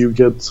help you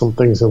get some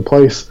things in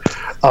place.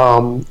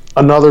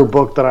 Another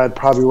book that I'd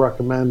probably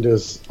recommend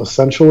is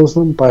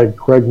Essentialism by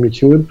Greg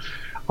McKeown.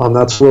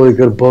 That's a really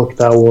good book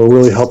that will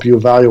really help you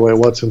evaluate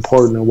what's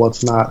important and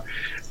what's not.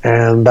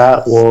 And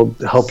that will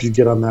help you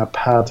get on that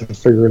path of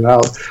figuring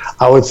out.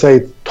 I would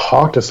say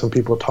talk to some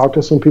people. Talk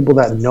to some people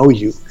that know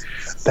you,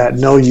 that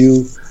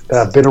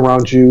have been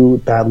around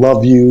you, that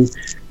love you,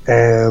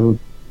 and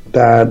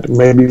that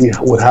maybe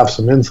would have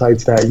some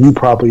insights that you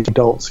probably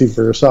don't see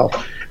for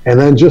yourself. And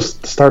then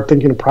just start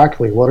thinking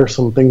practically, what are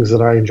some things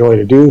that I enjoy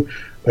to do?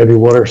 Maybe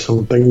what are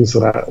some things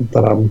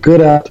that I'm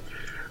good at?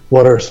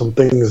 What are some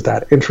things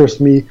that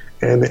interest me?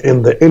 And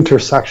in the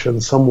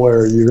intersection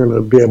somewhere, you're going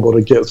to be able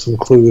to get some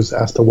clues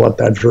as to what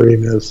that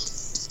dream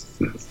is.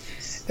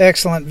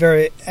 Excellent,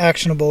 very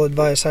actionable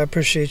advice. I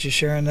appreciate you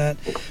sharing that.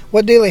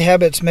 What daily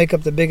habits make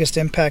up the biggest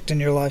impact in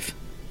your life?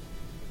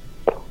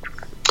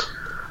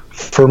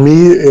 For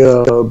me,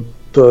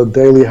 the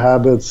daily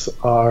habits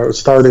are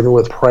starting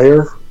with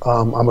prayer.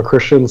 I'm a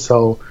Christian,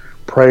 so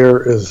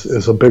prayer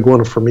is a big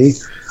one for me.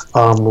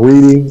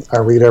 Reading, I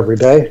read every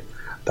day.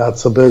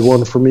 That's a big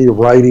one for me.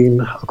 Writing,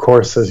 of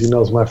course, as you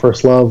know, is my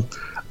first love.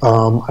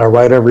 I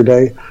write every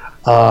day.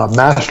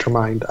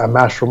 Mastermind. I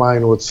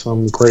mastermind with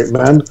some great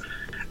men,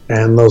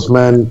 and those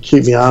men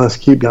keep me honest,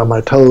 keep me on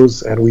my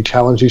toes, and we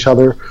challenge each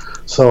other.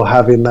 So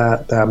having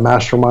that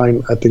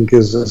mastermind, I think,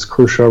 is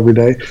crucial every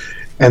day.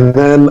 And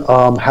then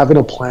having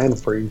a plan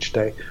for each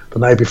day. The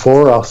night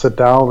before, I'll sit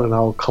down and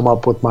I'll come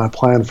up with my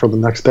plan for the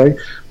next day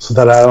so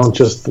that I don't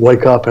just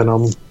wake up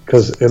and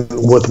because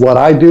with what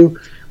I do,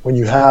 when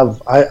you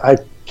have, I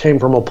came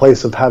from a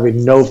place of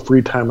having no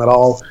free time at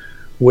all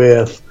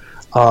with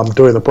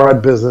doing the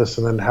bread business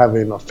and then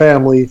having a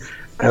family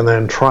and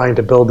then trying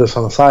to build this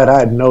on the side. I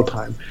had no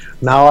time.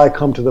 Now I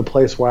come to the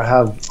place where I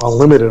have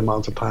unlimited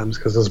amounts of time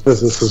because this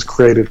business has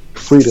created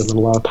freedom and a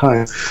lot of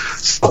time.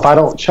 So if I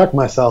don't check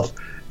myself,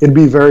 it'd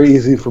be very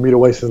easy for me to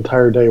waste an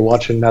entire day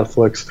watching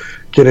Netflix,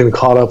 getting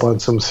caught up on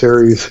some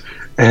series,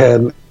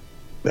 and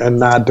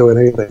not doing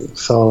anything.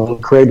 So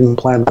creating a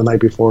plan the night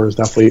before is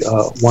definitely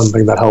one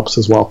thing that helps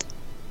as well.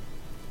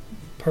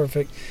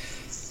 Perfect.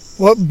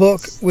 What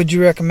book would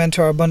you recommend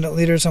to our abundant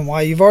leaders and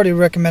why? You've already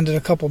recommended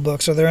a couple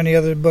books. Are there any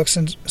other books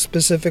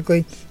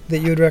specifically that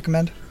you would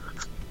recommend?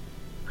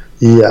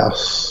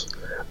 Yes.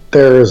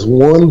 There is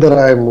one that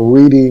I'm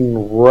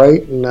reading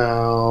right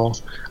now.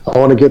 I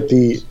want to get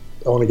the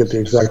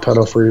exact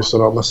title for you so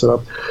I don't mess it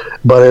up.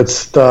 But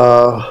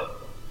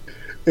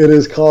it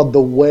is called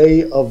The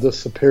Way of the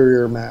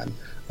Superior Man,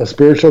 a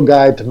spiritual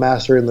guide to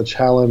mastering the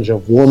challenge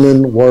of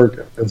woman,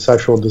 work, and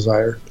sexual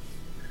desire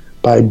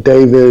by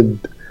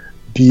David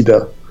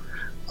Deida.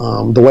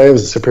 The Way of the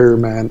Superior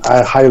Man.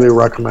 I highly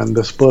recommend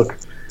this book.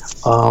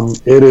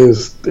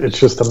 It's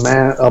just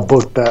a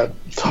book that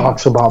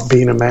talks about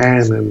being a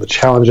man and the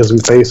challenges we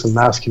face in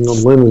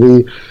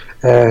masculinity,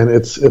 and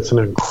it's an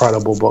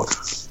incredible book.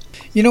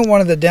 You know,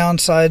 one of the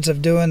downsides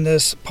of doing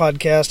this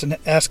podcast and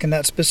asking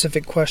that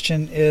specific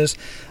question is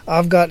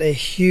I've got a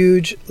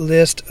huge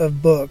list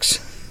of books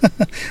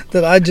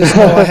that I just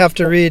know I have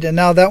to read, and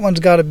now that one's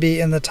got to be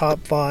in the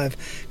top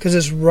 5 because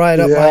it's right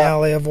up my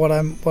alley of what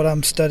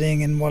I'm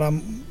studying and what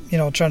I'm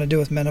trying to do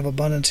with Men of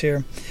Abundance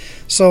here.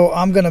 So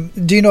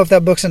do you know if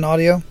that book's in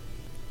audio?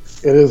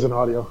 It is in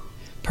audio.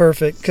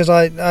 Perfect, because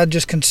I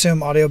just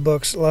consume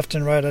audiobooks left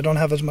and right. I don't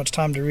have as much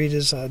time to read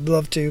as I'd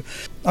love to.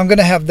 I'm going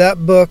to have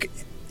that book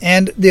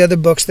and the other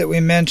books that we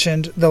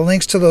mentioned, the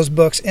links to those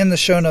books in the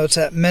show notes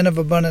at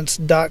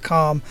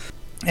menofabundance.com,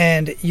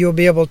 and you'll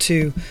be able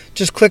to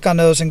just click on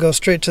those and go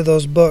straight to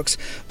those books.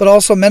 But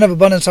also, Men of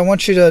Abundance, I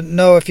want you to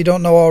know, if you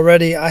don't know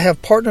already, I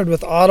have partnered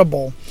with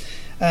Audible,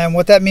 and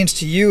what that means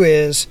to you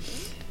is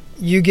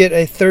you get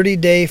a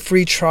 30-day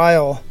free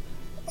trial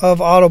of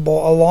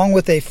Audible along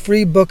with a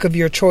free book of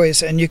your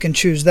choice, and you can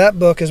choose that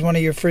book as one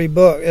of your free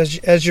book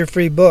as your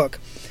free book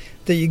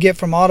that you get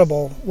from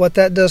Audible. What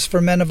that does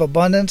for Men of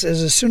Abundance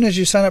is as soon as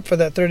you sign up for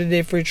that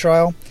 30-day free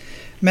trial,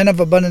 Men of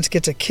Abundance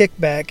gets a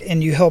kickback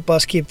and you help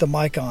us keep the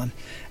mic on.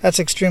 That's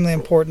extremely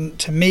important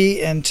to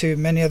me and to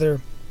many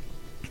other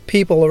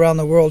people around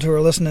the world who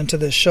are listening to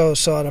this show.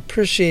 So I'd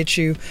appreciate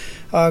you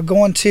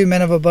going to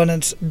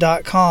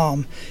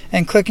menofabundance.com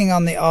and clicking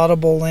on the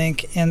Audible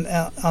link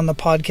on the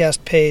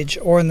podcast page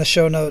or in the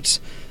show notes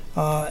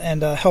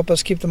and help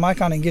us keep the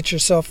mic on and get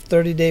yourself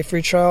 30-day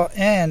free trial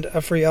and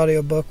a free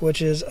audiobook,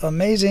 which is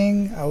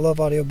amazing. I love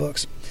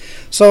audiobooks.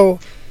 So,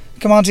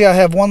 Kamanzi, I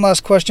have one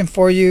last question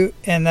for you,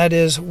 and that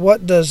is,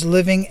 what does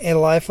living a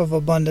life of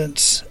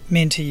abundance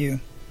mean to you?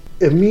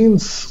 It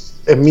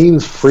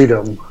means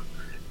freedom.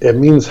 It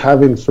means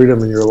having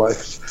freedom in your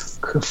life.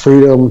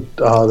 Freedom,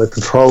 the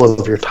control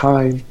of your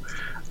time,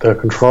 the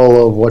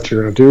control of what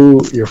you're going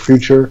to do, your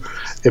future.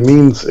 It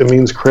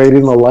means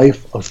creating a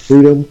life of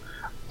freedom,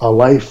 a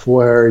life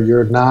where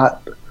you're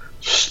not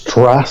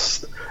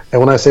stressed. And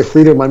when I say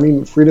freedom, I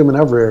mean freedom in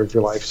every area of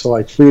your life. So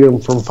like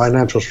freedom from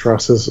financial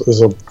stress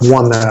is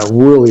one that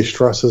really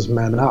stresses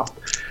men out.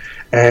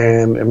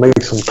 And it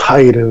makes them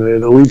tight and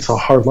it leads to a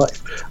hard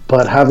life.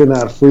 But having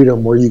that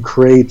freedom where you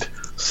create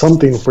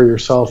something for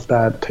yourself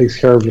that takes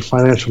care of your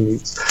financial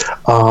needs,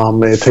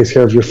 it takes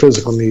care of your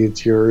physical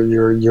needs,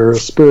 your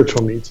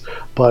spiritual needs,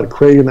 but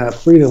creating that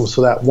freedom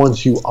so that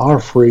once you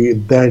are free,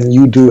 then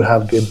you do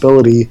have the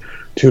ability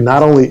to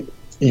not only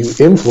you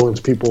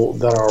influence people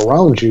that are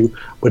around you,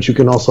 but you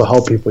can also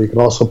help people. You can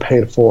also pay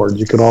it forward.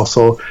 You can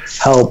also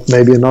help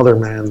maybe another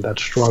man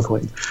that's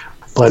struggling.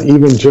 But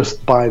even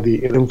just by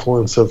the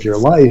influence of your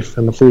life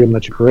and the freedom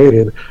that you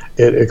created,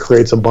 it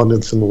creates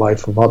abundance in the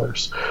life of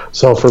others.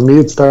 So for me,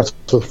 it starts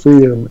with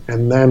freedom,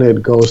 and then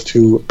it goes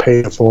to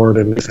paying it forward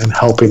and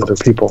helping other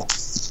people.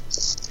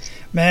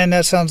 Man,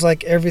 that sounds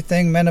like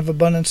everything Men of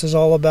Abundance is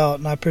all about,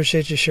 and I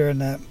appreciate you sharing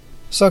that.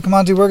 So,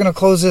 Kamanzi, we're going to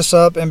close this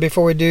up, and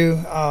before we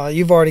do,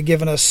 you've already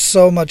given us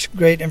so much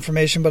great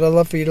information, but I'd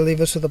love for you to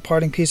leave us with a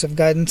parting piece of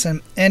guidance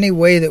and any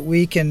way that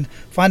we can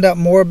find out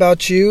more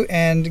about you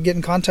and get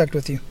in contact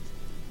with you.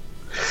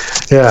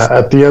 Yeah,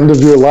 at the end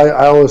of your life,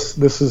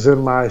 this is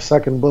in my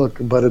second book,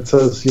 but it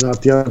says,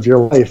 at the end of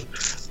your life,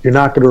 you're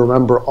not going to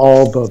remember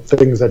all the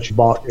things that you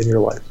bought in your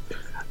life.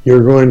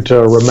 You're going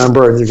to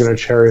remember and you're going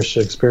to cherish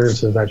the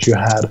experiences that you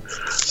had.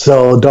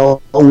 So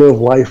don't live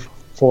life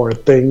for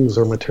things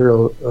or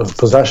material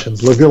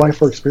possessions. Live your life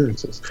for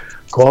experiences.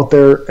 Go out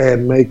there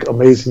and make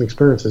amazing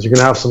experiences. You're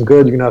going to have some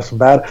good, you're going to have some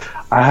bad.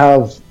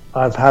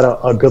 I've had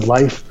a good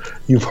life.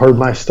 You've heard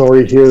my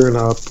story here in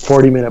a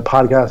 40-minute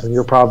podcast, and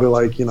you're probably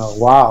like,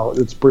 wow,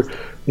 it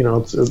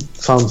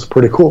sounds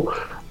pretty cool.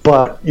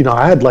 But,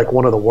 I had like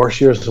one of the worst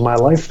years of my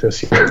life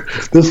this year.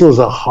 This was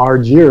a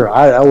hard year.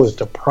 I was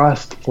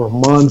depressed for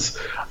months.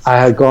 I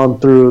had gone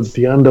through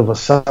the end of a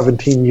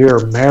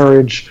 17-year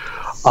marriage.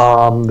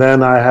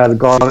 Then I had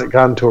gotten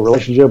into a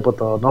relationship with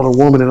another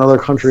woman in another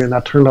country, and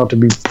that turned out to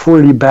be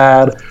pretty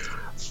bad.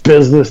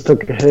 Business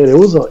took a hit. It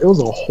was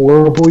a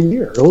horrible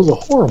year.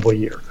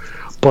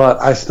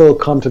 But I still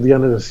come to the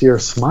end of this year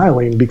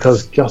smiling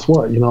because guess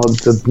what?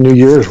 The new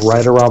year is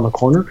right around the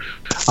corner.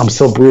 I'm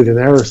still breathing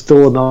air. There's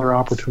still another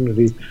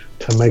opportunity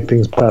to make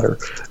things better.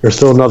 There's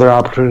still another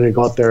opportunity to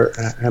go out there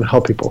and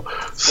help people.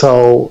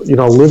 So,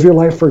 live your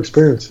life for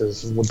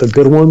experiences. The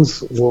good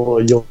ones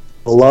you'll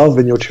love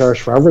and you'll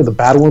cherish forever. The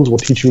bad ones will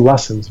teach you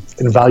lessons,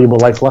 invaluable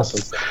life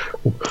lessons.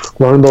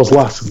 Learn those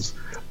lessons,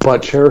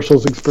 but cherish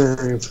those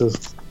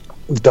experiences.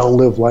 Don't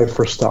live life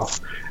for stuff.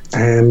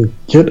 And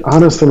get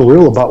honest and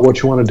real about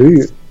what you want to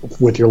do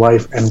with your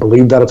life and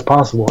believe that it's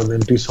possible, and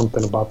then do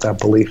something about that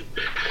belief.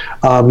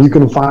 You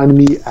can find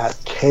me at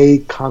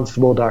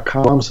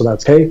kconstable.com. So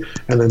that's K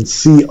and then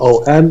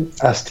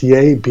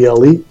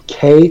CONSTABLE,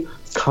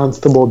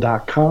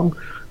 kconstable.com.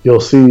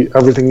 You'll see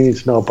everything you need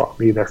to know about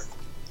me there.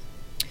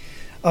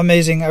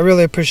 Amazing. I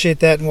really appreciate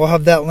that. And we'll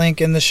have that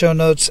link in the show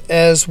notes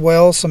as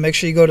well. So make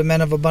sure you go to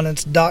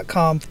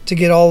menofabundance.com to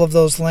get all of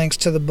those links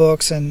to the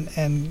books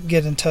and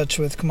get in touch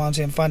with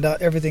Kimanzi and find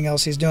out everything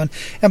else he's doing.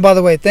 And by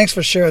the way, thanks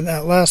for sharing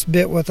that last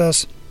bit with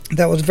us.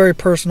 That was very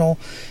personal,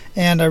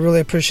 and I really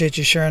appreciate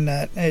you sharing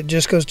that. It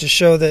just goes to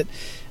show that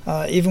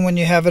even when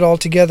you have it all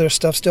together,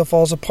 stuff still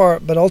falls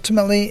apart. But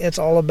ultimately, it's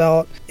all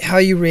about how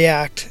you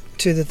react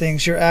to the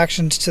things, your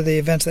actions to the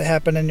events that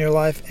happen in your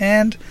life.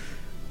 And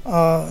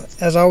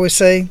as I always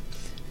say,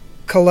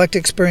 collect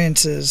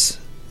experiences,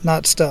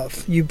 not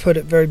stuff. You put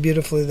it very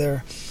beautifully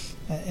there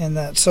in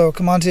that. So,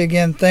 Kimanzi,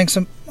 again, thanks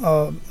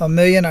a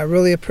million. I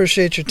really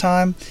appreciate your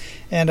time,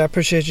 and I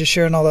appreciate you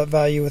sharing all that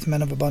value with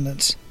Men of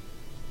Abundance.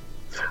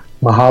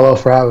 Mahalo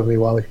for having me,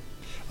 Wally.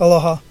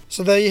 Aloha.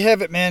 So there you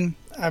have it, man.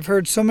 I've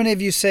heard so many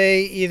of you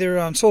say, either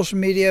on social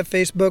media,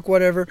 Facebook,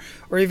 whatever,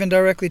 or even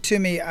directly to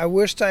me, I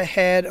wished I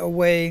had a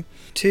way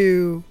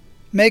to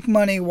make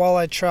money while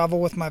I travel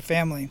with my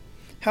family.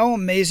 How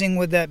amazing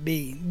would that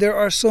be? There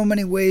are so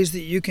many ways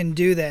that you can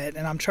do that,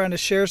 and I'm trying to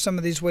share some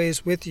of these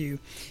ways with you,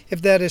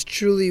 if that is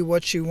truly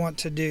what you want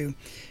to do.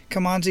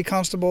 Kimanzi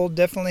Constable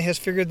definitely has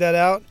figured that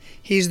out.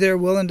 He's there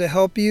willing to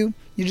help you.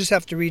 You just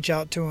have to reach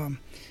out to him.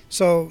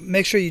 So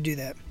make sure you do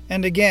that.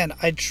 And again,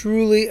 I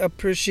truly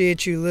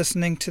appreciate you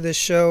listening to this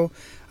show.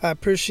 I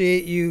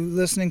appreciate you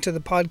listening to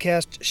the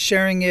podcast,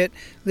 sharing it,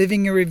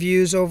 leaving your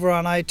reviews over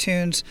on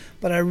iTunes.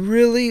 But I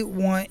really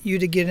want you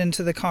to get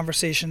into the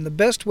conversation. The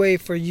best way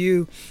for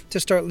you to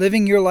start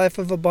living your life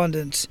of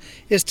abundance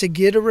is to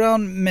get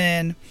around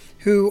men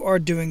who are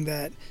doing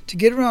that. To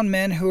get around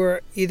men who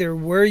are either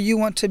where you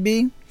want to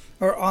be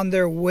or on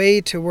their way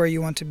to where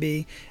you want to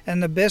be.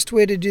 And the best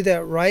way to do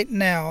that right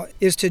now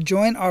is to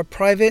join our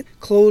private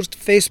closed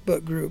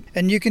Facebook group.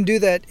 And you can do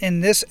that in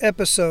this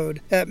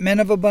episode at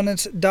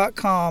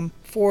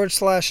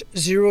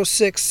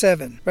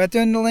menofabundance.com/067. Right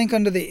there in the link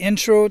under the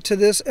intro to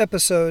this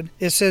episode,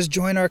 it says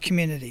join our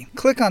community.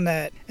 Click on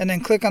that and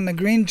then click on the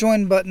green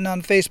join button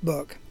on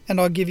Facebook and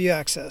I'll give you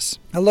access.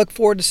 I look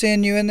forward to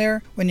seeing you in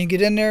there. When you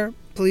get in there,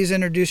 please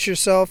introduce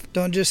yourself.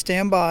 Don't just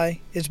stand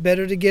by. It's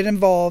better to get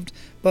involved.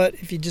 But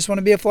if you just want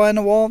to be a fly on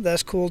the wall,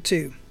 that's cool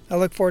too. I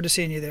look forward to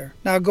seeing you there.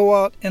 Now go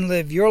out and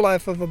live your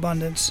life of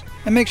abundance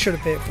and make sure to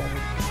pay it forward.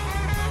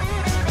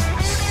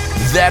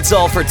 That's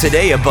all for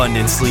today,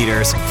 Abundance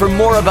Leaders. For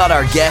more about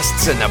our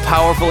guests and the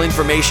powerful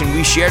information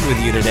we shared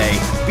with you today,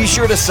 be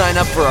sure to sign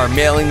up for our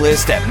mailing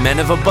list at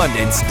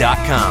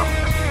menofabundance.com.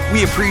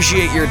 We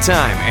appreciate your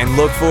time and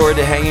look forward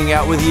to hanging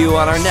out with you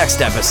on our next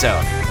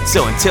episode.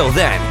 So until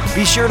then,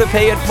 be sure to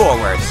pay it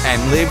forward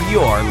and live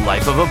your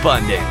life of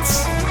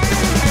abundance.